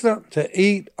decent to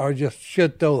eat or just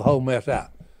should throw the whole mess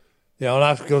out?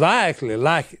 And because I actually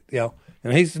like it,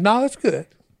 And he said, no, it's good.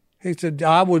 He said,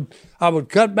 I would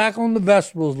cut back on the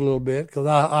vegetables a little bit because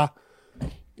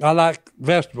I like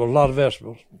vegetables, a lot of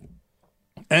vegetables.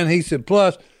 And he said,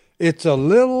 plus, it's a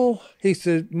little, he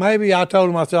said, maybe I told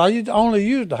him, I said, I only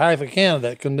used a half a can of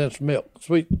that condensed milk,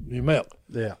 sweet milk.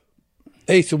 Yeah.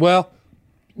 He said, well,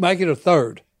 make it a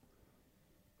third.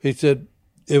 He said,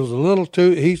 it was a little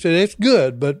too, he said, it's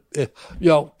good, but,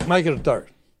 make it a third.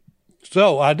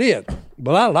 So I did,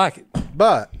 but I like it.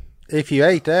 But if you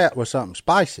ate that with something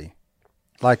spicy,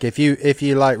 like if you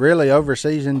like really over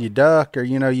seasoned your duck or,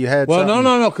 you had well, something.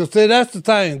 no, because see, that's the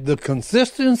thing, the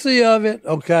consistency of it,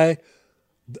 okay,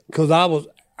 because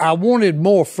I wanted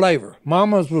more flavor.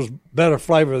 Mama's was better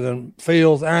flavor than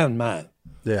Phil's and mine.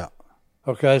 Yeah.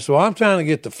 Okay, so I'm trying to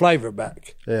get the flavor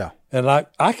back. Yeah. And I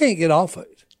can't get off of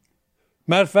it.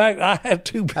 Matter of fact, I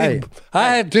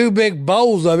had two big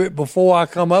bowls of it before I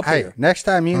come up here. Next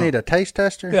time you need a taste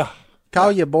tester, Yeah.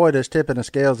 call your boy that's tipping the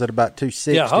scales at about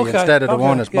 260 okay, instead of the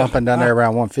one that's yeah. bumping down there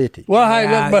around 150. Well, hey,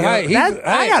 Yeah, look, but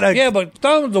I gotta- but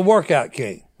Stone's a workout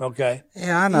king. Okay.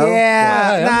 Yeah, I know.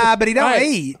 Yeah, Well, hey, but he don't hey.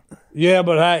 eat. Yeah,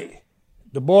 but hey,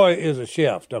 the boy is a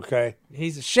chef. Okay.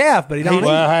 He's a chef, but he don't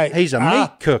Well, eat. hey, He's a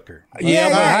meat cooker. Yeah,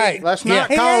 but hey, Let's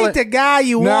not He call ain't it. the guy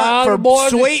you No, want the for boy's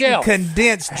a sweet and chef.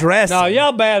 condensed dressing. No,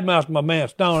 y'all badmouth my man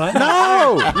Stone.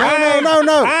 No.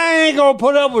 I ain't gonna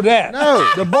put up with that. No.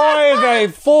 The boy is a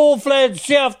full-fledged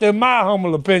chef, in my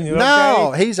humble opinion. No,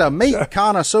 Okay? he's a meat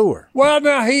connoisseur. Well,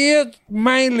 now he is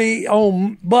mainly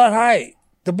on, but hey,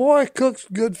 the boy cooks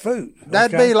good food.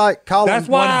 That'd okay? be like calling That's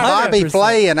why Bobby 100%.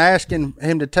 Flay and asking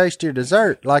him to taste your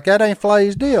dessert. Like, that ain't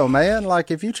Flay's deal, man.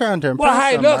 Like, if you're trying to impress Well,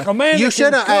 hey, somebody, look, Amanda you can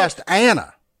should have cook. asked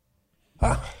Anna.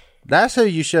 That's who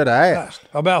you should have asked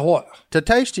About what? to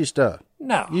taste your stuff.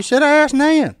 No, You should have asked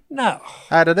Nan. no.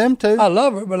 Out of them two, I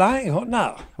love her, but I ain't.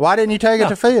 No, why didn't you take it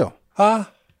to Phil?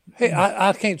 hey,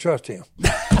 I can't trust him.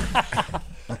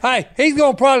 Hey, he's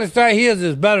gonna probably say his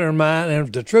is better than mine,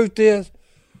 and the truth is,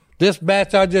 this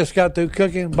batch I just got through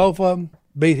cooking, both of them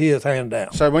beat his hand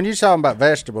down. So when you're talking about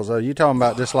vegetables, though, you talking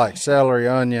about just like celery,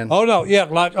 onion. Oh no, yeah,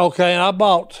 like okay. And I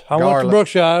went to Garlic.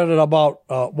 Brookshire and I bought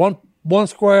one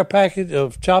square package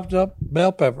of chopped up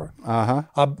bell pepper.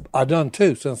 I done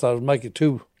 2 since I was making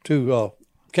two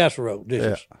casserole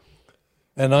dishes. Yeah.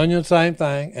 And onion, same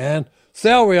thing. And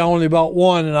celery, I only bought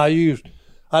 1, and I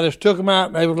just took them out,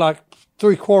 and they were like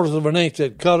 3/4 of an inch.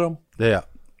 They'd cut them, Yeah.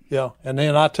 and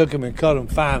then I took them and cut them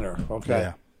finer. Okay.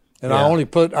 Yeah. And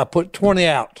Yeah. I put 20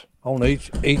 out on each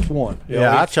one. you know,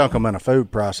 Yeah, I each- chunk them in a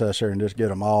food processor and just get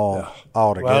them all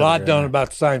together. Well, I'd done Yeah. about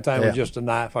the same thing Yeah. with just a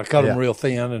knife. I cut them Yeah. real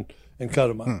thin and cut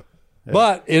them up.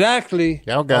 But it actually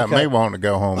Y'all got okay. me wanting to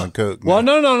go home and cook. Well,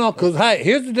 now. no, because hey,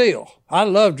 here's the deal. I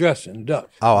love dressing duck.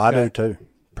 Oh, I do too.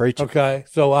 Preach it. Okay,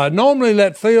 so I normally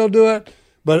let Phil do it,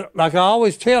 but like I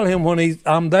always tell him when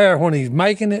I'm there when he's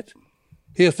making it,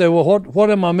 he'll say, "Well, what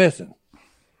am I missing?"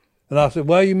 And I said,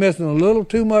 "Well, you're missing a little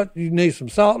too much. You need some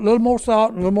salt, a little more salt,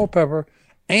 and a little more pepper,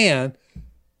 and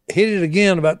hit it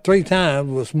again about 3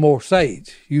 times with some more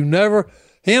sage. You never."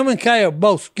 Him and Kay are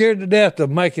both scared to death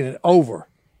of making it over.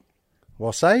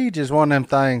 Well, sage is one of them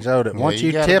things, though, that once you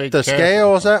you gotta be tip the careful.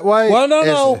 scales that way, Well,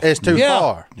 no. it's too Yeah.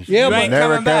 far. Yeah, You but ain't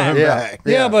coming back. Yeah.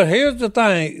 yeah, but here's the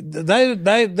thing: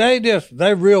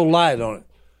 they real light on it,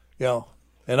 you know.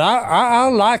 And I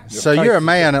like. the So you're taste a of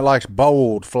man that likes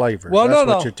bold flavors. Well, That's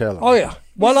no. what you're telling me. Oh yeah.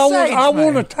 Well, Sage, I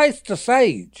want man. to taste the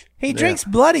sage. He drinks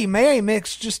Bloody Mary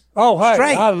mix just Oh, hey,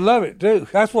 straight. I love it too.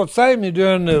 That's what saved me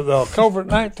during the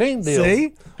COVID-19 deal.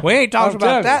 See? We ain't talking I'm about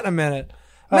telling that you. in a minute.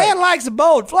 Man likes a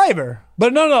bold flavor.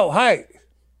 But no. Hey,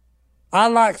 I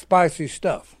like spicy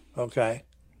stuff. Okay.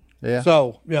 Yeah.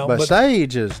 So but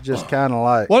sage is just kind of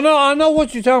like. Well, no, I know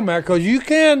what you're talking about because you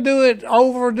can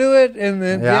overdo it, and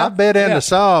then I bit into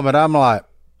some, and I'm like,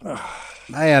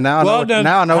 man, now Well, I know, then,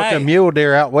 now I know what hey. the mule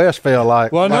deer out west feel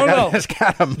like. Well, like no. It's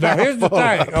kind of Now here's the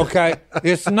thing, okay?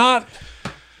 It's not,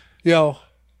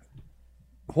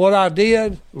 what I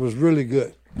did was really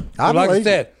good. I But like I believe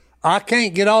said, I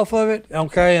can't get off of it,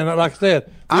 okay? And like I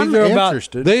said, I'm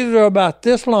interested. These are about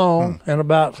this long and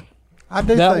about I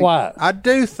do that think, wide. I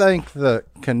do think the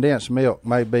condensed milk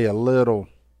may be a little.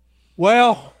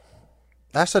 well.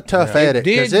 That's a tough edit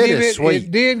because it is sweet.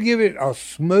 It did give it a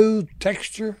smooth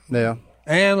texture Yeah,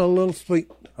 and a little sweet.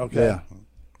 Okay. yeah.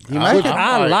 You I- make Which it,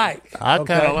 I like. I kind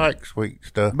of okay? like sweet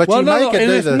stuff. but Well, you no, make it and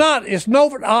do it's the. not. It's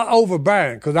not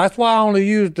overbearing because that's why I only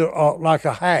used like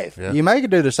a half. Yeah. You make it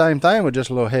do the same thing with just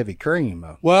a little heavy cream,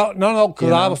 though. Well, no, because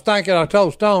You I know? was thinking I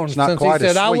told Stone not since he quite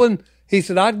as said I sweet. wouldn't. He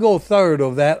said I'd go a third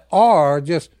of that, or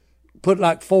just put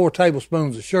like 4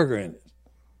 tablespoons of sugar in it.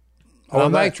 I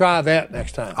may try that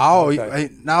next time. Oh Okay.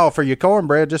 no! For your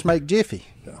cornbread, just make Jiffy.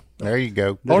 There you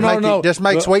go. Oh, Just no. Just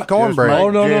make sweet Just cornbread. make- Oh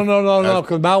no! Jiffy.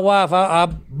 Because my wife, I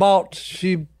bought.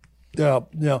 She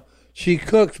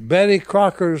cooks Betty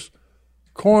Crocker's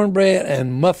cornbread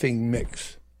and muffin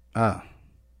mix, Ah,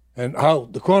 and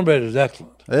the cornbread is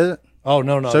excellent. is it Oh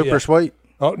no, super yeah. sweet?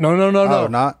 Oh no! Oh,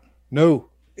 not. No,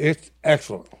 it's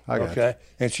excellent. I got Okay.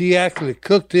 And she actually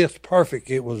cooked this perfect.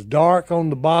 It was dark on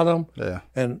the bottom Yeah,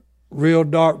 and real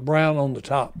dark brown on the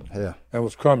top. yeah. And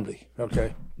was crumbly.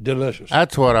 Okay. Delicious.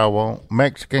 That's what I want.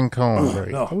 Mexican cornbread.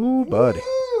 No. Ooh, buddy.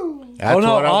 That's Oh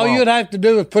no! what I All want. you'd have to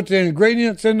do is put the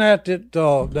ingredients in that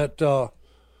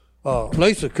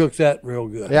Lisa cooks that real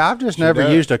good. Yeah, I've just never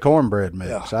does. used a cornbread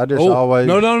mix. I just Oh, always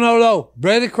No.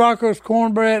 Betty Crocker's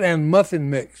cornbread and muffin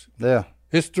mix. Yeah.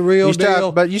 It's the real You still,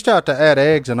 deal. but you still have to add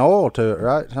eggs and oil to it,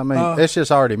 right? I mean, it's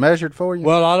just already measured for you.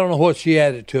 Well, I don't know what she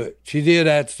added to it. She did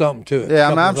add something to it. yeah, I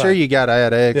mean, I'm Something sure like- you got to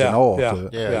add eggs Yeah, and oil yeah. to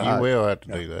it. Yeah, you will have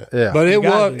to do that. Yeah, But it gotta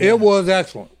was do that. it was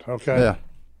excellent. Okay. yeah.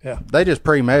 Yeah. They just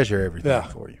pre-measure everything Yeah.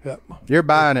 for you. Yeah. You're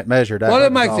buying it measured out. Well, it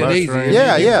That's makes all. it that's easy. right.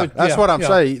 Yeah, You yeah. put- That's what I'm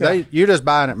saying. yeah. You're just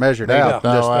buying it measured There you out.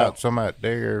 Throw Just, out some of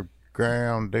that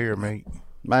ground deer meat.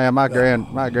 man, my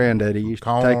granddaddy used to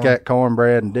Corn. take that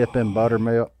cornbread and dip in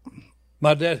buttermilk.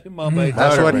 My dad and my mate.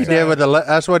 That's what he did with the.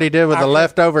 That's what he did with the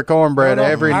leftover cornbread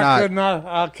every I night. could not.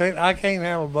 I can't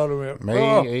handle buttermilk. Me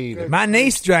Oh, either. My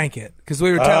niece drank it because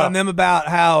we were telling them about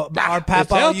how our It's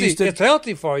papa healthy. used to It's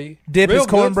healthy for you. dip Real his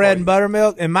good for cornbread in you.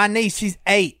 buttermilk. And my niece, she's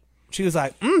 8. She was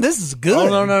like, "This is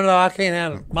good." Oh no! I can't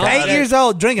handle it. Mom, 8 years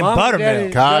old drinking Mom and buttermilk.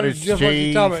 Daddy, Cottage just what you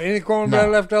cheese. talking about. Any cornbread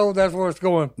left over, that's where it's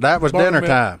going. That was dinner Buttermilk.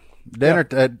 time. Dinner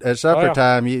at supper Oh, yeah.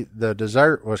 time. The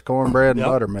dessert was cornbread and Yep,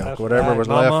 buttermilk, that's whatever right. was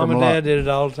My left mom from and lunch. Dad did it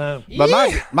all the time. But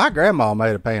my grandma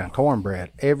made a pan of cornbread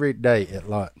every day at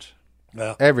lunch.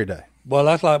 Yeah. Every day. Well,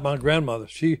 that's like my grandmother.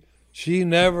 She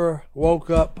never woke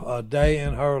up a day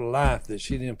in her life that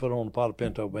she didn't put on a pot of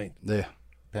pinto beans. Yeah.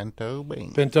 Pinto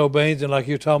beans. Pinto beans, and like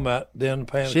you're talking about, then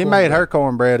pan. She made her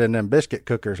cornbread in them biscuit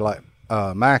cookers like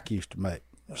Mac used to make.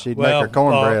 She'd make her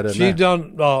cornbread in she there.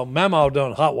 done. Mama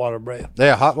done hot water bread.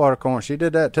 Yeah, hot water corn. She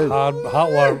did that too. Hot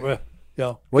water bread.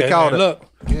 We called it- Look,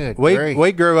 Good We grief.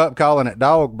 we grew up calling it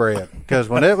dog bread because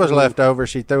when it was left over,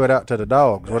 she threw it out to the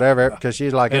dogs, whatever, because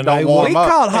she's like, it And don't they- warm We up.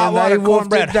 called hot and water they wolfed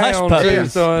cornbread it down hush too,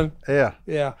 puppies. son. Yeah,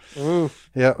 Yeah. Oof.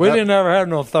 yeah. We didn't ever have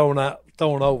no thrown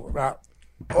over. Right.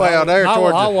 Well, they're hot,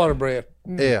 towards hot the, water bread.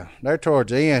 yeah, they're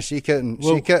towards the end. She couldn't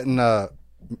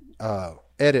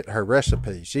edit her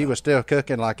recipe. She was still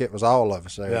cooking like it was all of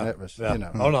us there, and it was Yeah. you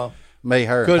know Oh no. me,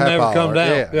 her, Couldn't and never Papa, come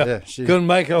down. Yeah, she Couldn't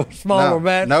make a smaller no,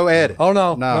 batch. no edit. Oh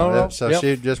no. no. So Yep.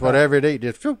 she just whatever it eat,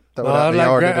 just phew, throw it No, out I in the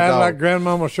yard to the I dog. like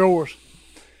Grandmama Shores.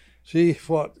 She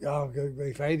good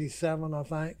grief, 87, I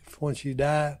think, when she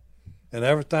died, and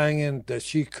everything that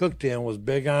she cooked in was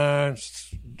big iron,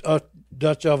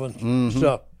 Dutch oven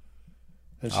stuff,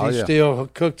 and she Oh, yeah. still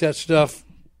cooked that stuff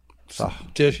So,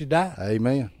 till she died.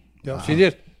 amen. You know, she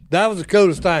did. That was the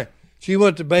coolest thing. She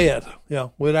went to bed.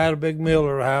 We'd had a big meal at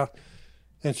her house,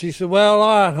 and she said, "Well,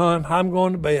 all right, hon, I'm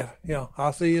going to bed.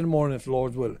 I'll see you in the morning if the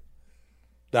Lord's willing."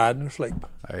 Died in her sleep.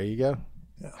 There you go.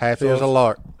 Happy So as a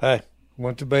lark. Hey,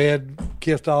 Went to bed,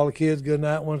 kissed all the kids good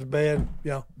night, went to bed,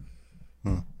 you know.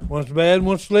 Went to bed,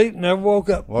 went to sleep, never woke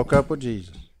up. Woke up with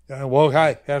Jesus. Well,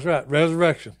 hey, that's right,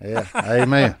 resurrection. Yeah,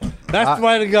 amen. That's the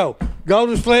way to go. Go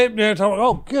to sleep, and then talk,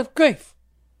 oh, good grief.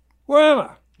 Where am I?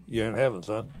 You're in heaven,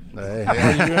 son. Hey.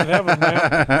 You're in heaven,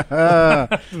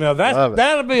 man. Now,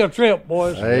 that'll be a trip,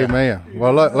 boys. Amen.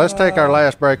 Well, look, let's take our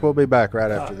last break. We'll be back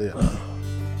right after this.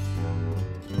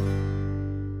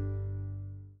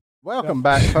 Welcome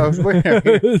back, folks.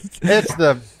 It's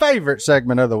the favorite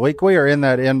segment of the week. We are in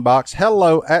that inbox.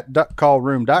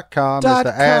 hello@duckcallroom.com is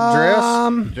the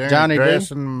address. Johnny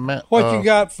D. What you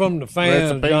got from the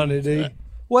fans, recipe. Johnny D?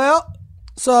 Well,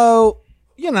 so,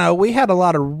 you know, we had a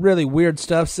lot of really weird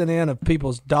stuff sent in of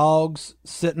people's dogs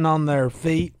sitting on their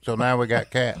feet. So now we got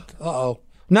cats. Uh-oh.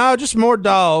 No, just more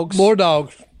dogs. More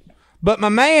dogs. But my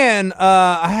man,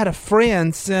 I had a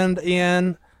friend send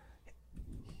in,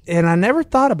 and I never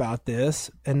thought about this,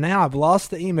 and now I've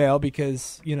lost the email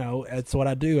because, you know, that's what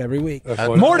I do every week.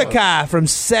 Mordecai from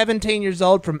 17 years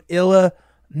old from Illinois.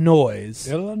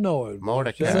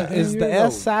 Mordecai. Is the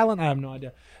S silent? I have no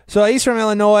idea. So he's from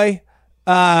Illinois.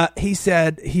 He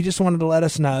said he just wanted to let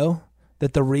us know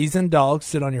that the reason dogs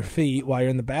sit on your feet while you're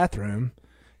in the bathroom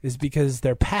is because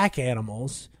they're pack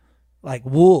animals, like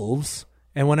wolves.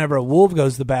 And whenever a wolf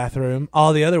goes to the bathroom,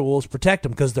 all the other wolves protect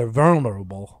them because they're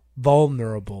vulnerable.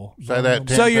 Say that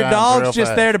 10 So your times dog's real just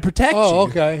fast. there to protect you. Oh,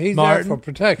 okay. He's Martin. there for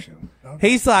protection.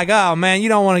 He's like, oh, man, you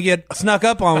don't want to get snuck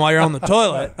up on while you're on the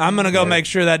toilet. I'm going to go make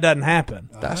sure that doesn't happen.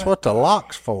 That's what the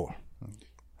lock's for.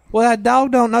 Well, that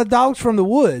dog don't know. Dog's from the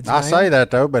woods. I man. say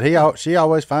that, though, but she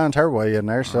always finds her way in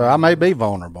there, so I may be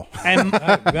vulnerable. And,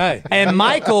 Hey. and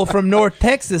Michael from North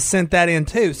Texas sent that in,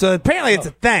 too. So apparently it's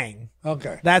a thing.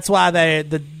 Okay. That's why they're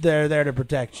there to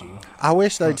protect you. I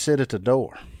wish they'd sit at the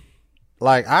door.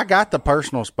 Like, I got the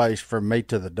personal space from me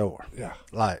to the door. Yeah.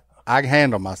 Like, I can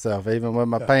handle myself even with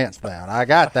my pants down. I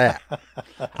got that.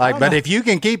 Like, but if you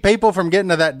can keep people from getting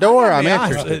to that door, I'm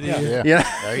interested. Yeah. You know?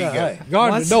 There you go. Hey,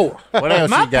 guard Once- the door. What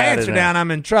else My you got pants in are there? down. I'm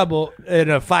in trouble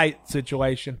in a fight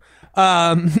situation.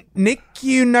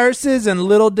 NICU nurses and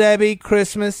Little Debbie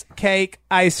Christmas cake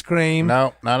ice cream.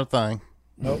 No, not a thing.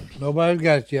 Nope. Nobody's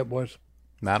got it yet, boys.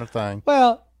 Not a thing.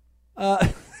 Well,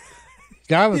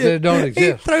 Gavin said it don't he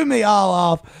exist. threw me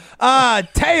all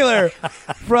off. Taylor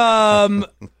from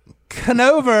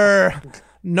Conover,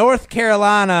 North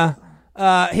Carolina.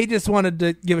 He just wanted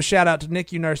to give a shout out to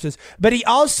NICU nurses, but he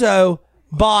also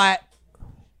bought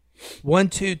 1,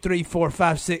 2, 3, 4,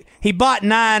 5, 6. He bought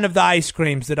 9 of the ice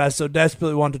creams that I so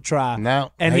desperately want to try.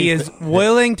 No, and he is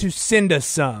willing to send us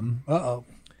some. Uh-oh.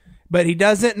 But he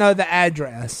doesn't know the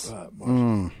address.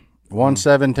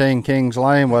 117 Kings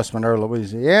Lane, West Monroe,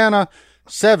 Louisiana,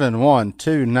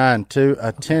 71292.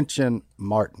 Attention,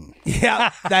 Martin.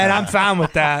 Yeah, that I'm fine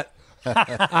with that.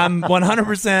 I'm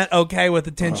 100% okay with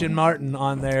attention Martin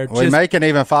on there. We may can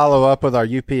even follow up with our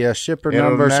UPS shipper It'll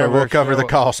number, so never we'll cover the show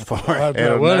cost for it.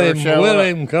 It'll We'll never show up.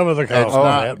 even cover the cost. It's of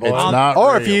not. that, boy. It's not.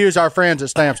 Or real. if you use our friends at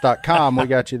stamps.com, we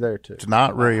got you there too. it's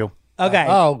not real. Okay.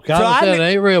 Oh, God said it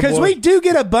ain't real, Because boy. we do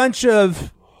get a bunch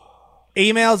of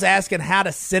emails asking how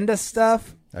to send us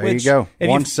stuff. There you which, go. If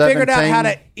you figured out 117. how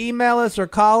to email us or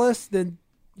call us, then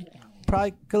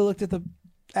probably could have looked at the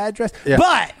address. Yeah.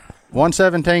 But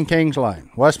 117 Kings Lane,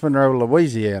 West Monroe,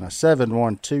 Louisiana,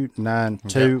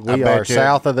 71292. I We bet are you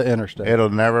south of the interstate. It'll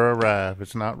never arrive.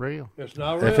 It's not real. It's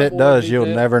not real, If it boy, does, he you'll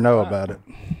said. never know about it.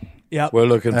 yep. We're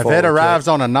looking If forward it to arrives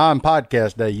on a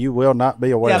non-podcast day, you will not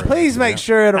be aware Yeah, of it. please make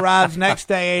sure it arrives next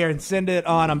day and send it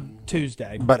on a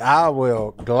Tuesday. But I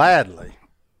will gladly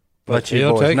let you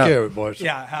He'll boys take know care of it, boys.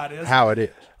 Yeah, how it is. how it is.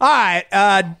 All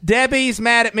right. Debbie's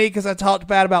mad at me because I talked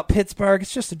bad about Pittsburgh.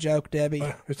 It's just a joke, Debbie.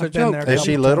 It's a I've been joke. there Is couple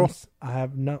she little? times. I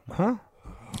have no. Huh?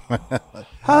 Oh,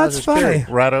 that's funny.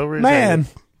 Right over his Man.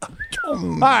 head. All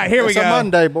right, here we It's go. a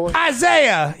Monday, boy.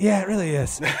 Isaiah. Yeah, it really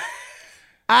is.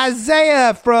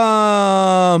 Isaiah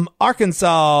from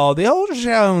Arkansas, the old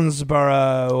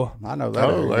Jonesboro. I know that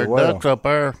Oh, area there's well. ducks up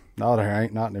there. No, there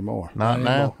ain't. Not anymore. Not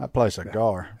now. That place a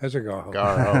gar. That's a gar hole.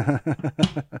 Gar That's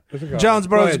a gar hole. Jonesboro's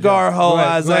Go ahead, gar John. hole, Go ahead,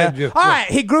 Isaiah. Jeff. All right,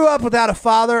 he grew up without a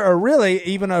father or really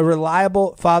even a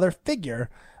reliable father figure.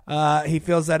 He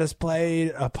feels that has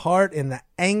played a part in the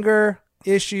anger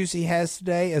issues he has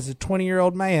today as a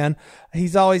 20-year-old man.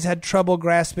 He's always had trouble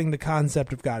grasping the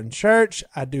concept of God and church.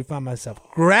 I do find myself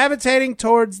gravitating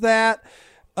towards that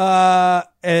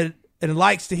and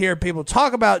likes to hear people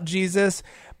talk about Jesus,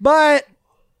 but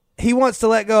he wants to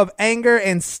let go of anger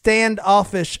and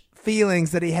standoffish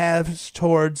feelings that he has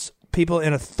towards people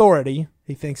in authority.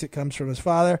 He thinks it comes from his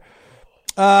father.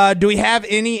 Do we have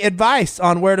any advice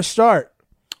on where to start?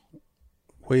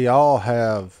 We all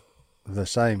have the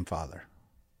same Father.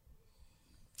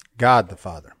 God the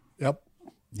Father. Yep.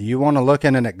 You want to look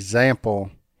at an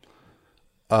example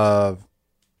of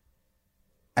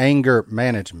anger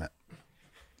management.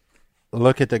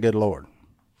 Look at the good Lord.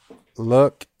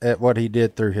 Look at what he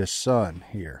did through his son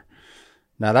here.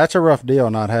 Now, that's a rough deal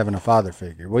not having a father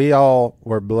figure. We all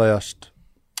were blessed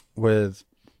with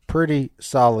pretty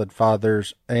solid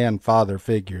fathers and father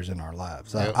figures in our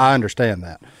lives. Yep. I understand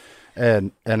that.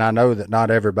 And I know that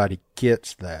not everybody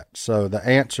gets that. So the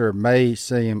answer may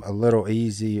seem a little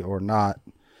easy or not,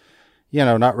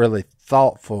 not really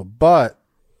thoughtful, but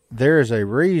there is a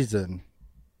reason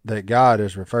that God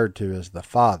is referred to as the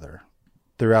Father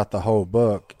throughout the whole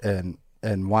book, and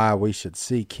why we should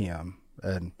seek him.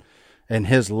 And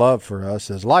his love for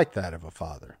us is like that of a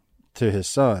father to his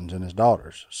sons and his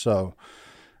daughters. So,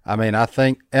 I mean, I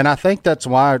think that's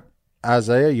why,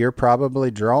 Isaiah, you're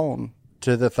probably drawn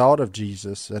to the thought of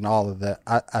Jesus and all of that.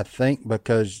 I think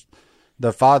because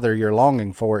the Father you're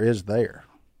longing for is there.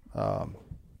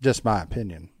 Just my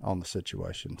opinion on the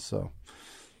situation. So,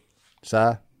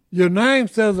 Si? Your name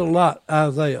says a lot,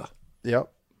 Isaiah.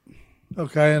 Yep.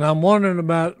 Okay, and I'm wondering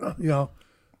about,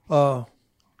 the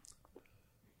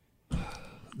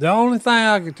only thing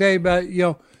I can tell you about,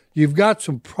 you've got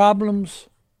some problems,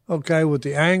 okay, with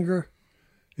the anger,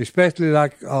 especially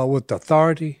like with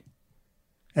authority.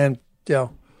 And,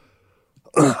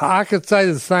 I could say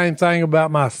the same thing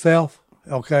about myself,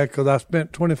 okay, because I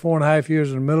spent 24 and a half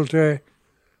years in the military.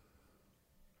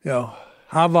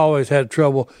 I've always had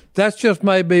trouble. That's just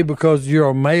maybe because you're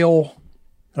a male,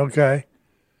 okay,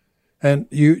 and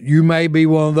you may be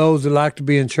one of those that like to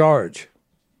be in charge,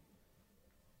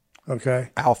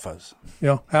 okay. Alphas.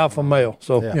 Alpha male.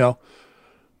 So, Yeah.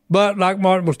 But like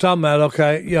Martin was talking about,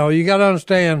 okay, you got to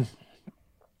understand,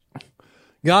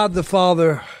 God the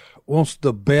Father wants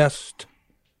the best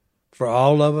for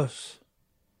all of us.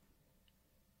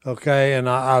 Okay, and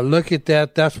I look at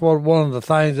that. That's one of the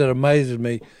things that amazes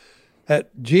me.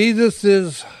 At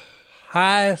Jesus'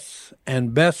 highest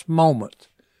and best moment,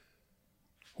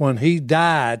 when he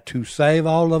died to save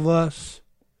all of us,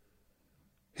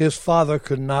 his Father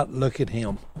could not look at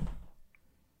him.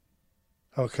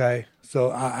 Okay,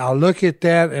 so I look at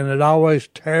that, and it always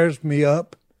tears me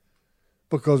up,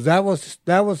 because that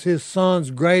was his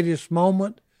son's greatest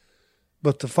moment,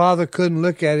 but the Father couldn't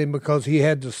look at him because he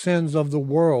had the sins of the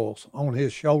world on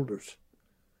his shoulders.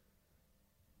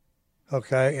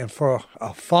 Okay, and for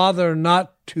a father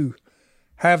not to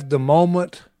have the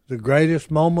moment, the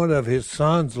greatest moment of his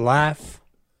son's life,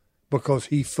 because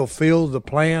he fulfilled the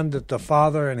plan that the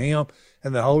Father and him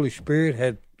and the Holy Spirit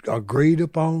had agreed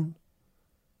upon,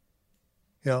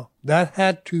 that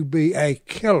had to be a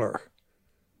killer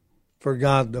for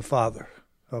God the Father,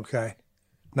 okay?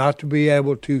 Not to be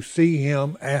able to see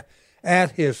him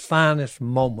at his finest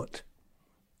moment.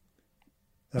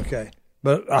 Okay.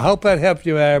 But I hope that helped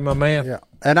you out, my man. Yeah.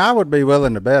 And I would be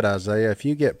willing to bet, Isaiah, if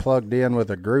you get plugged in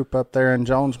with a group up there in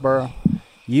Jonesboro,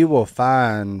 you will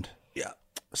find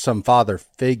some father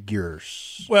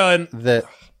figures that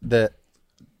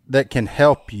can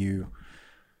help you,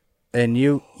 and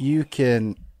you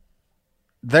can,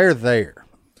 they're there.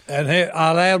 And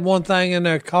I'll add one thing in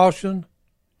there, caution,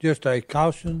 just a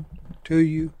caution to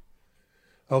you.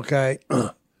 Okay.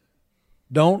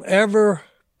 Don't ever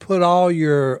put all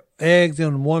your eggs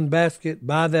in one basket.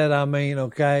 By that I mean,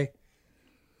 okay,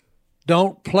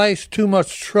 don't place too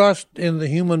much trust in the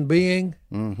human being,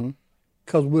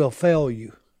 because we'll fail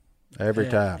you. Every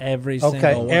time. Every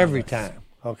single one. Every time.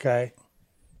 Okay.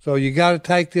 So you got to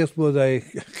take this with a,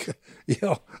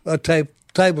 a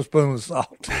tablespoon of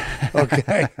salt.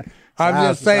 Okay. I'm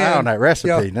just saying. On that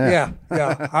recipe now.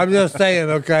 Yeah. I'm just saying,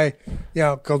 okay,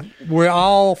 because we're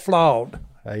all flawed.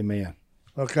 Amen.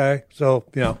 Okay. So,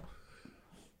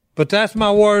 but that's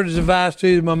my words of advice to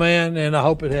you, my man, and I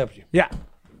hope it helps you. Yeah.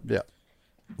 Yeah.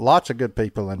 Lots of good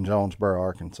people in Jonesboro,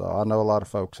 Arkansas. I know a lot of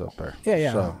folks up there.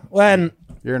 Yeah. So Well, and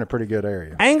you're in a pretty good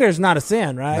area. anger is not a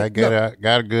sin, right? They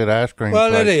got a good ice cream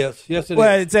Well, place. it is. Yes, it is.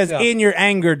 Well, it says, Yeah. in your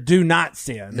anger, do not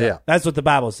sin. Yeah. That's what the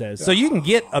Bible says. So you can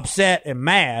get upset and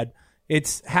mad.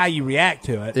 It's how you react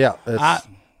to it. Yeah.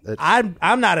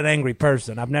 I'm not an angry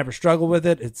person. I've never struggled with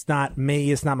it. It's not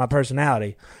me. It's not my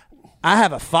personality. I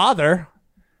have a father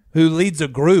who leads a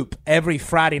group every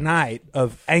Friday night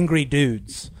of angry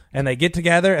dudes. And they get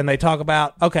together and they talk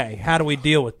about, okay, how do we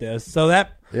deal with this? So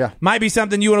that might be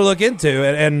something you want to look into.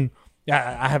 And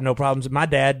I have no problems. My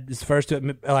dad is the first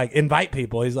to invite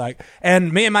people. He's like,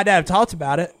 and me and my dad have talked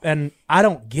about it, and I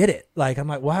don't get it. Like, I'm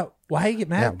like, why you get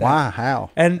mad at that? Why? How?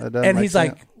 And he's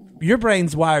like, your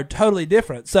brain's wired totally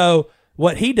different. So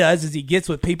what he does is he gets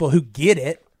with people who get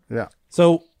it. Yeah.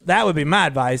 So that would be my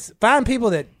advice. Find people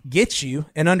that get you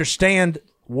and understand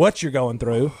what you're going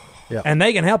through, and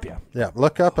they can help you. Yeah,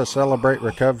 look up a Celebrate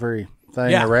Recovery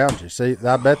thing Yeah. around you. See,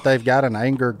 I bet they've got an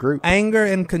anger group. Anger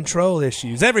and control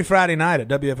issues every Friday night at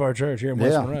WFR Church here in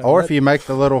West Monroe. Or if you make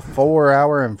the little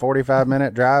 4-hour and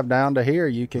 45-minute drive down to here,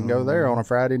 you can go there on a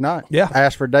Friday night. Yeah.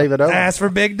 Ask for David Owens. Ask for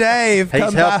Big Dave.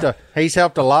 Come by. He's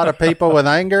helped a lot of people with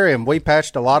anger, and we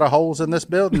patched a lot of holes in this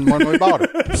building when we bought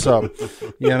it. So,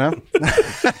 you know.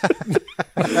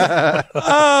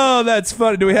 Oh, that's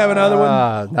funny. Do we have another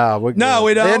one? No,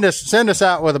 we don't. Send us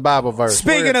out with a Bible verse.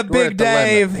 Speaking of Big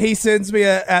Dave, he sends me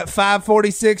at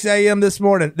 5:46 a.m. this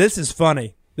morning. This is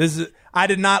funny. I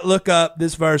did not look up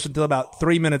this verse until about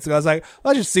 3 minutes ago. I was like,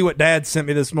 let's just see what Dad sent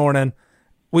me this morning.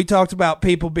 We talked about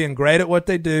people being great at what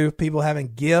they do, people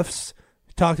having gifts.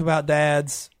 We talked about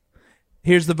dads.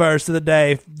 Here's the verse of the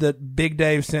day that Big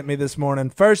Dave sent me this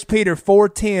morning. 1 Peter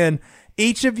 4:10.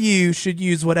 Each of you should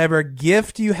use whatever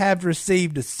gift you have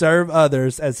received to serve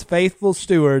others as faithful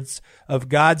stewards of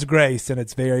God's grace in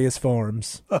its various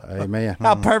forms. Amen.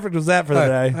 How perfect was that for the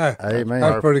day? Amen.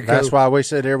 That's pretty cool. That's why we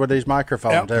sit here with these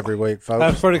microphones every week, folks.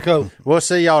 That's pretty cool. We'll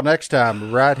see y'all next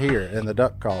time right here in the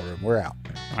Duck Call Room. We're out.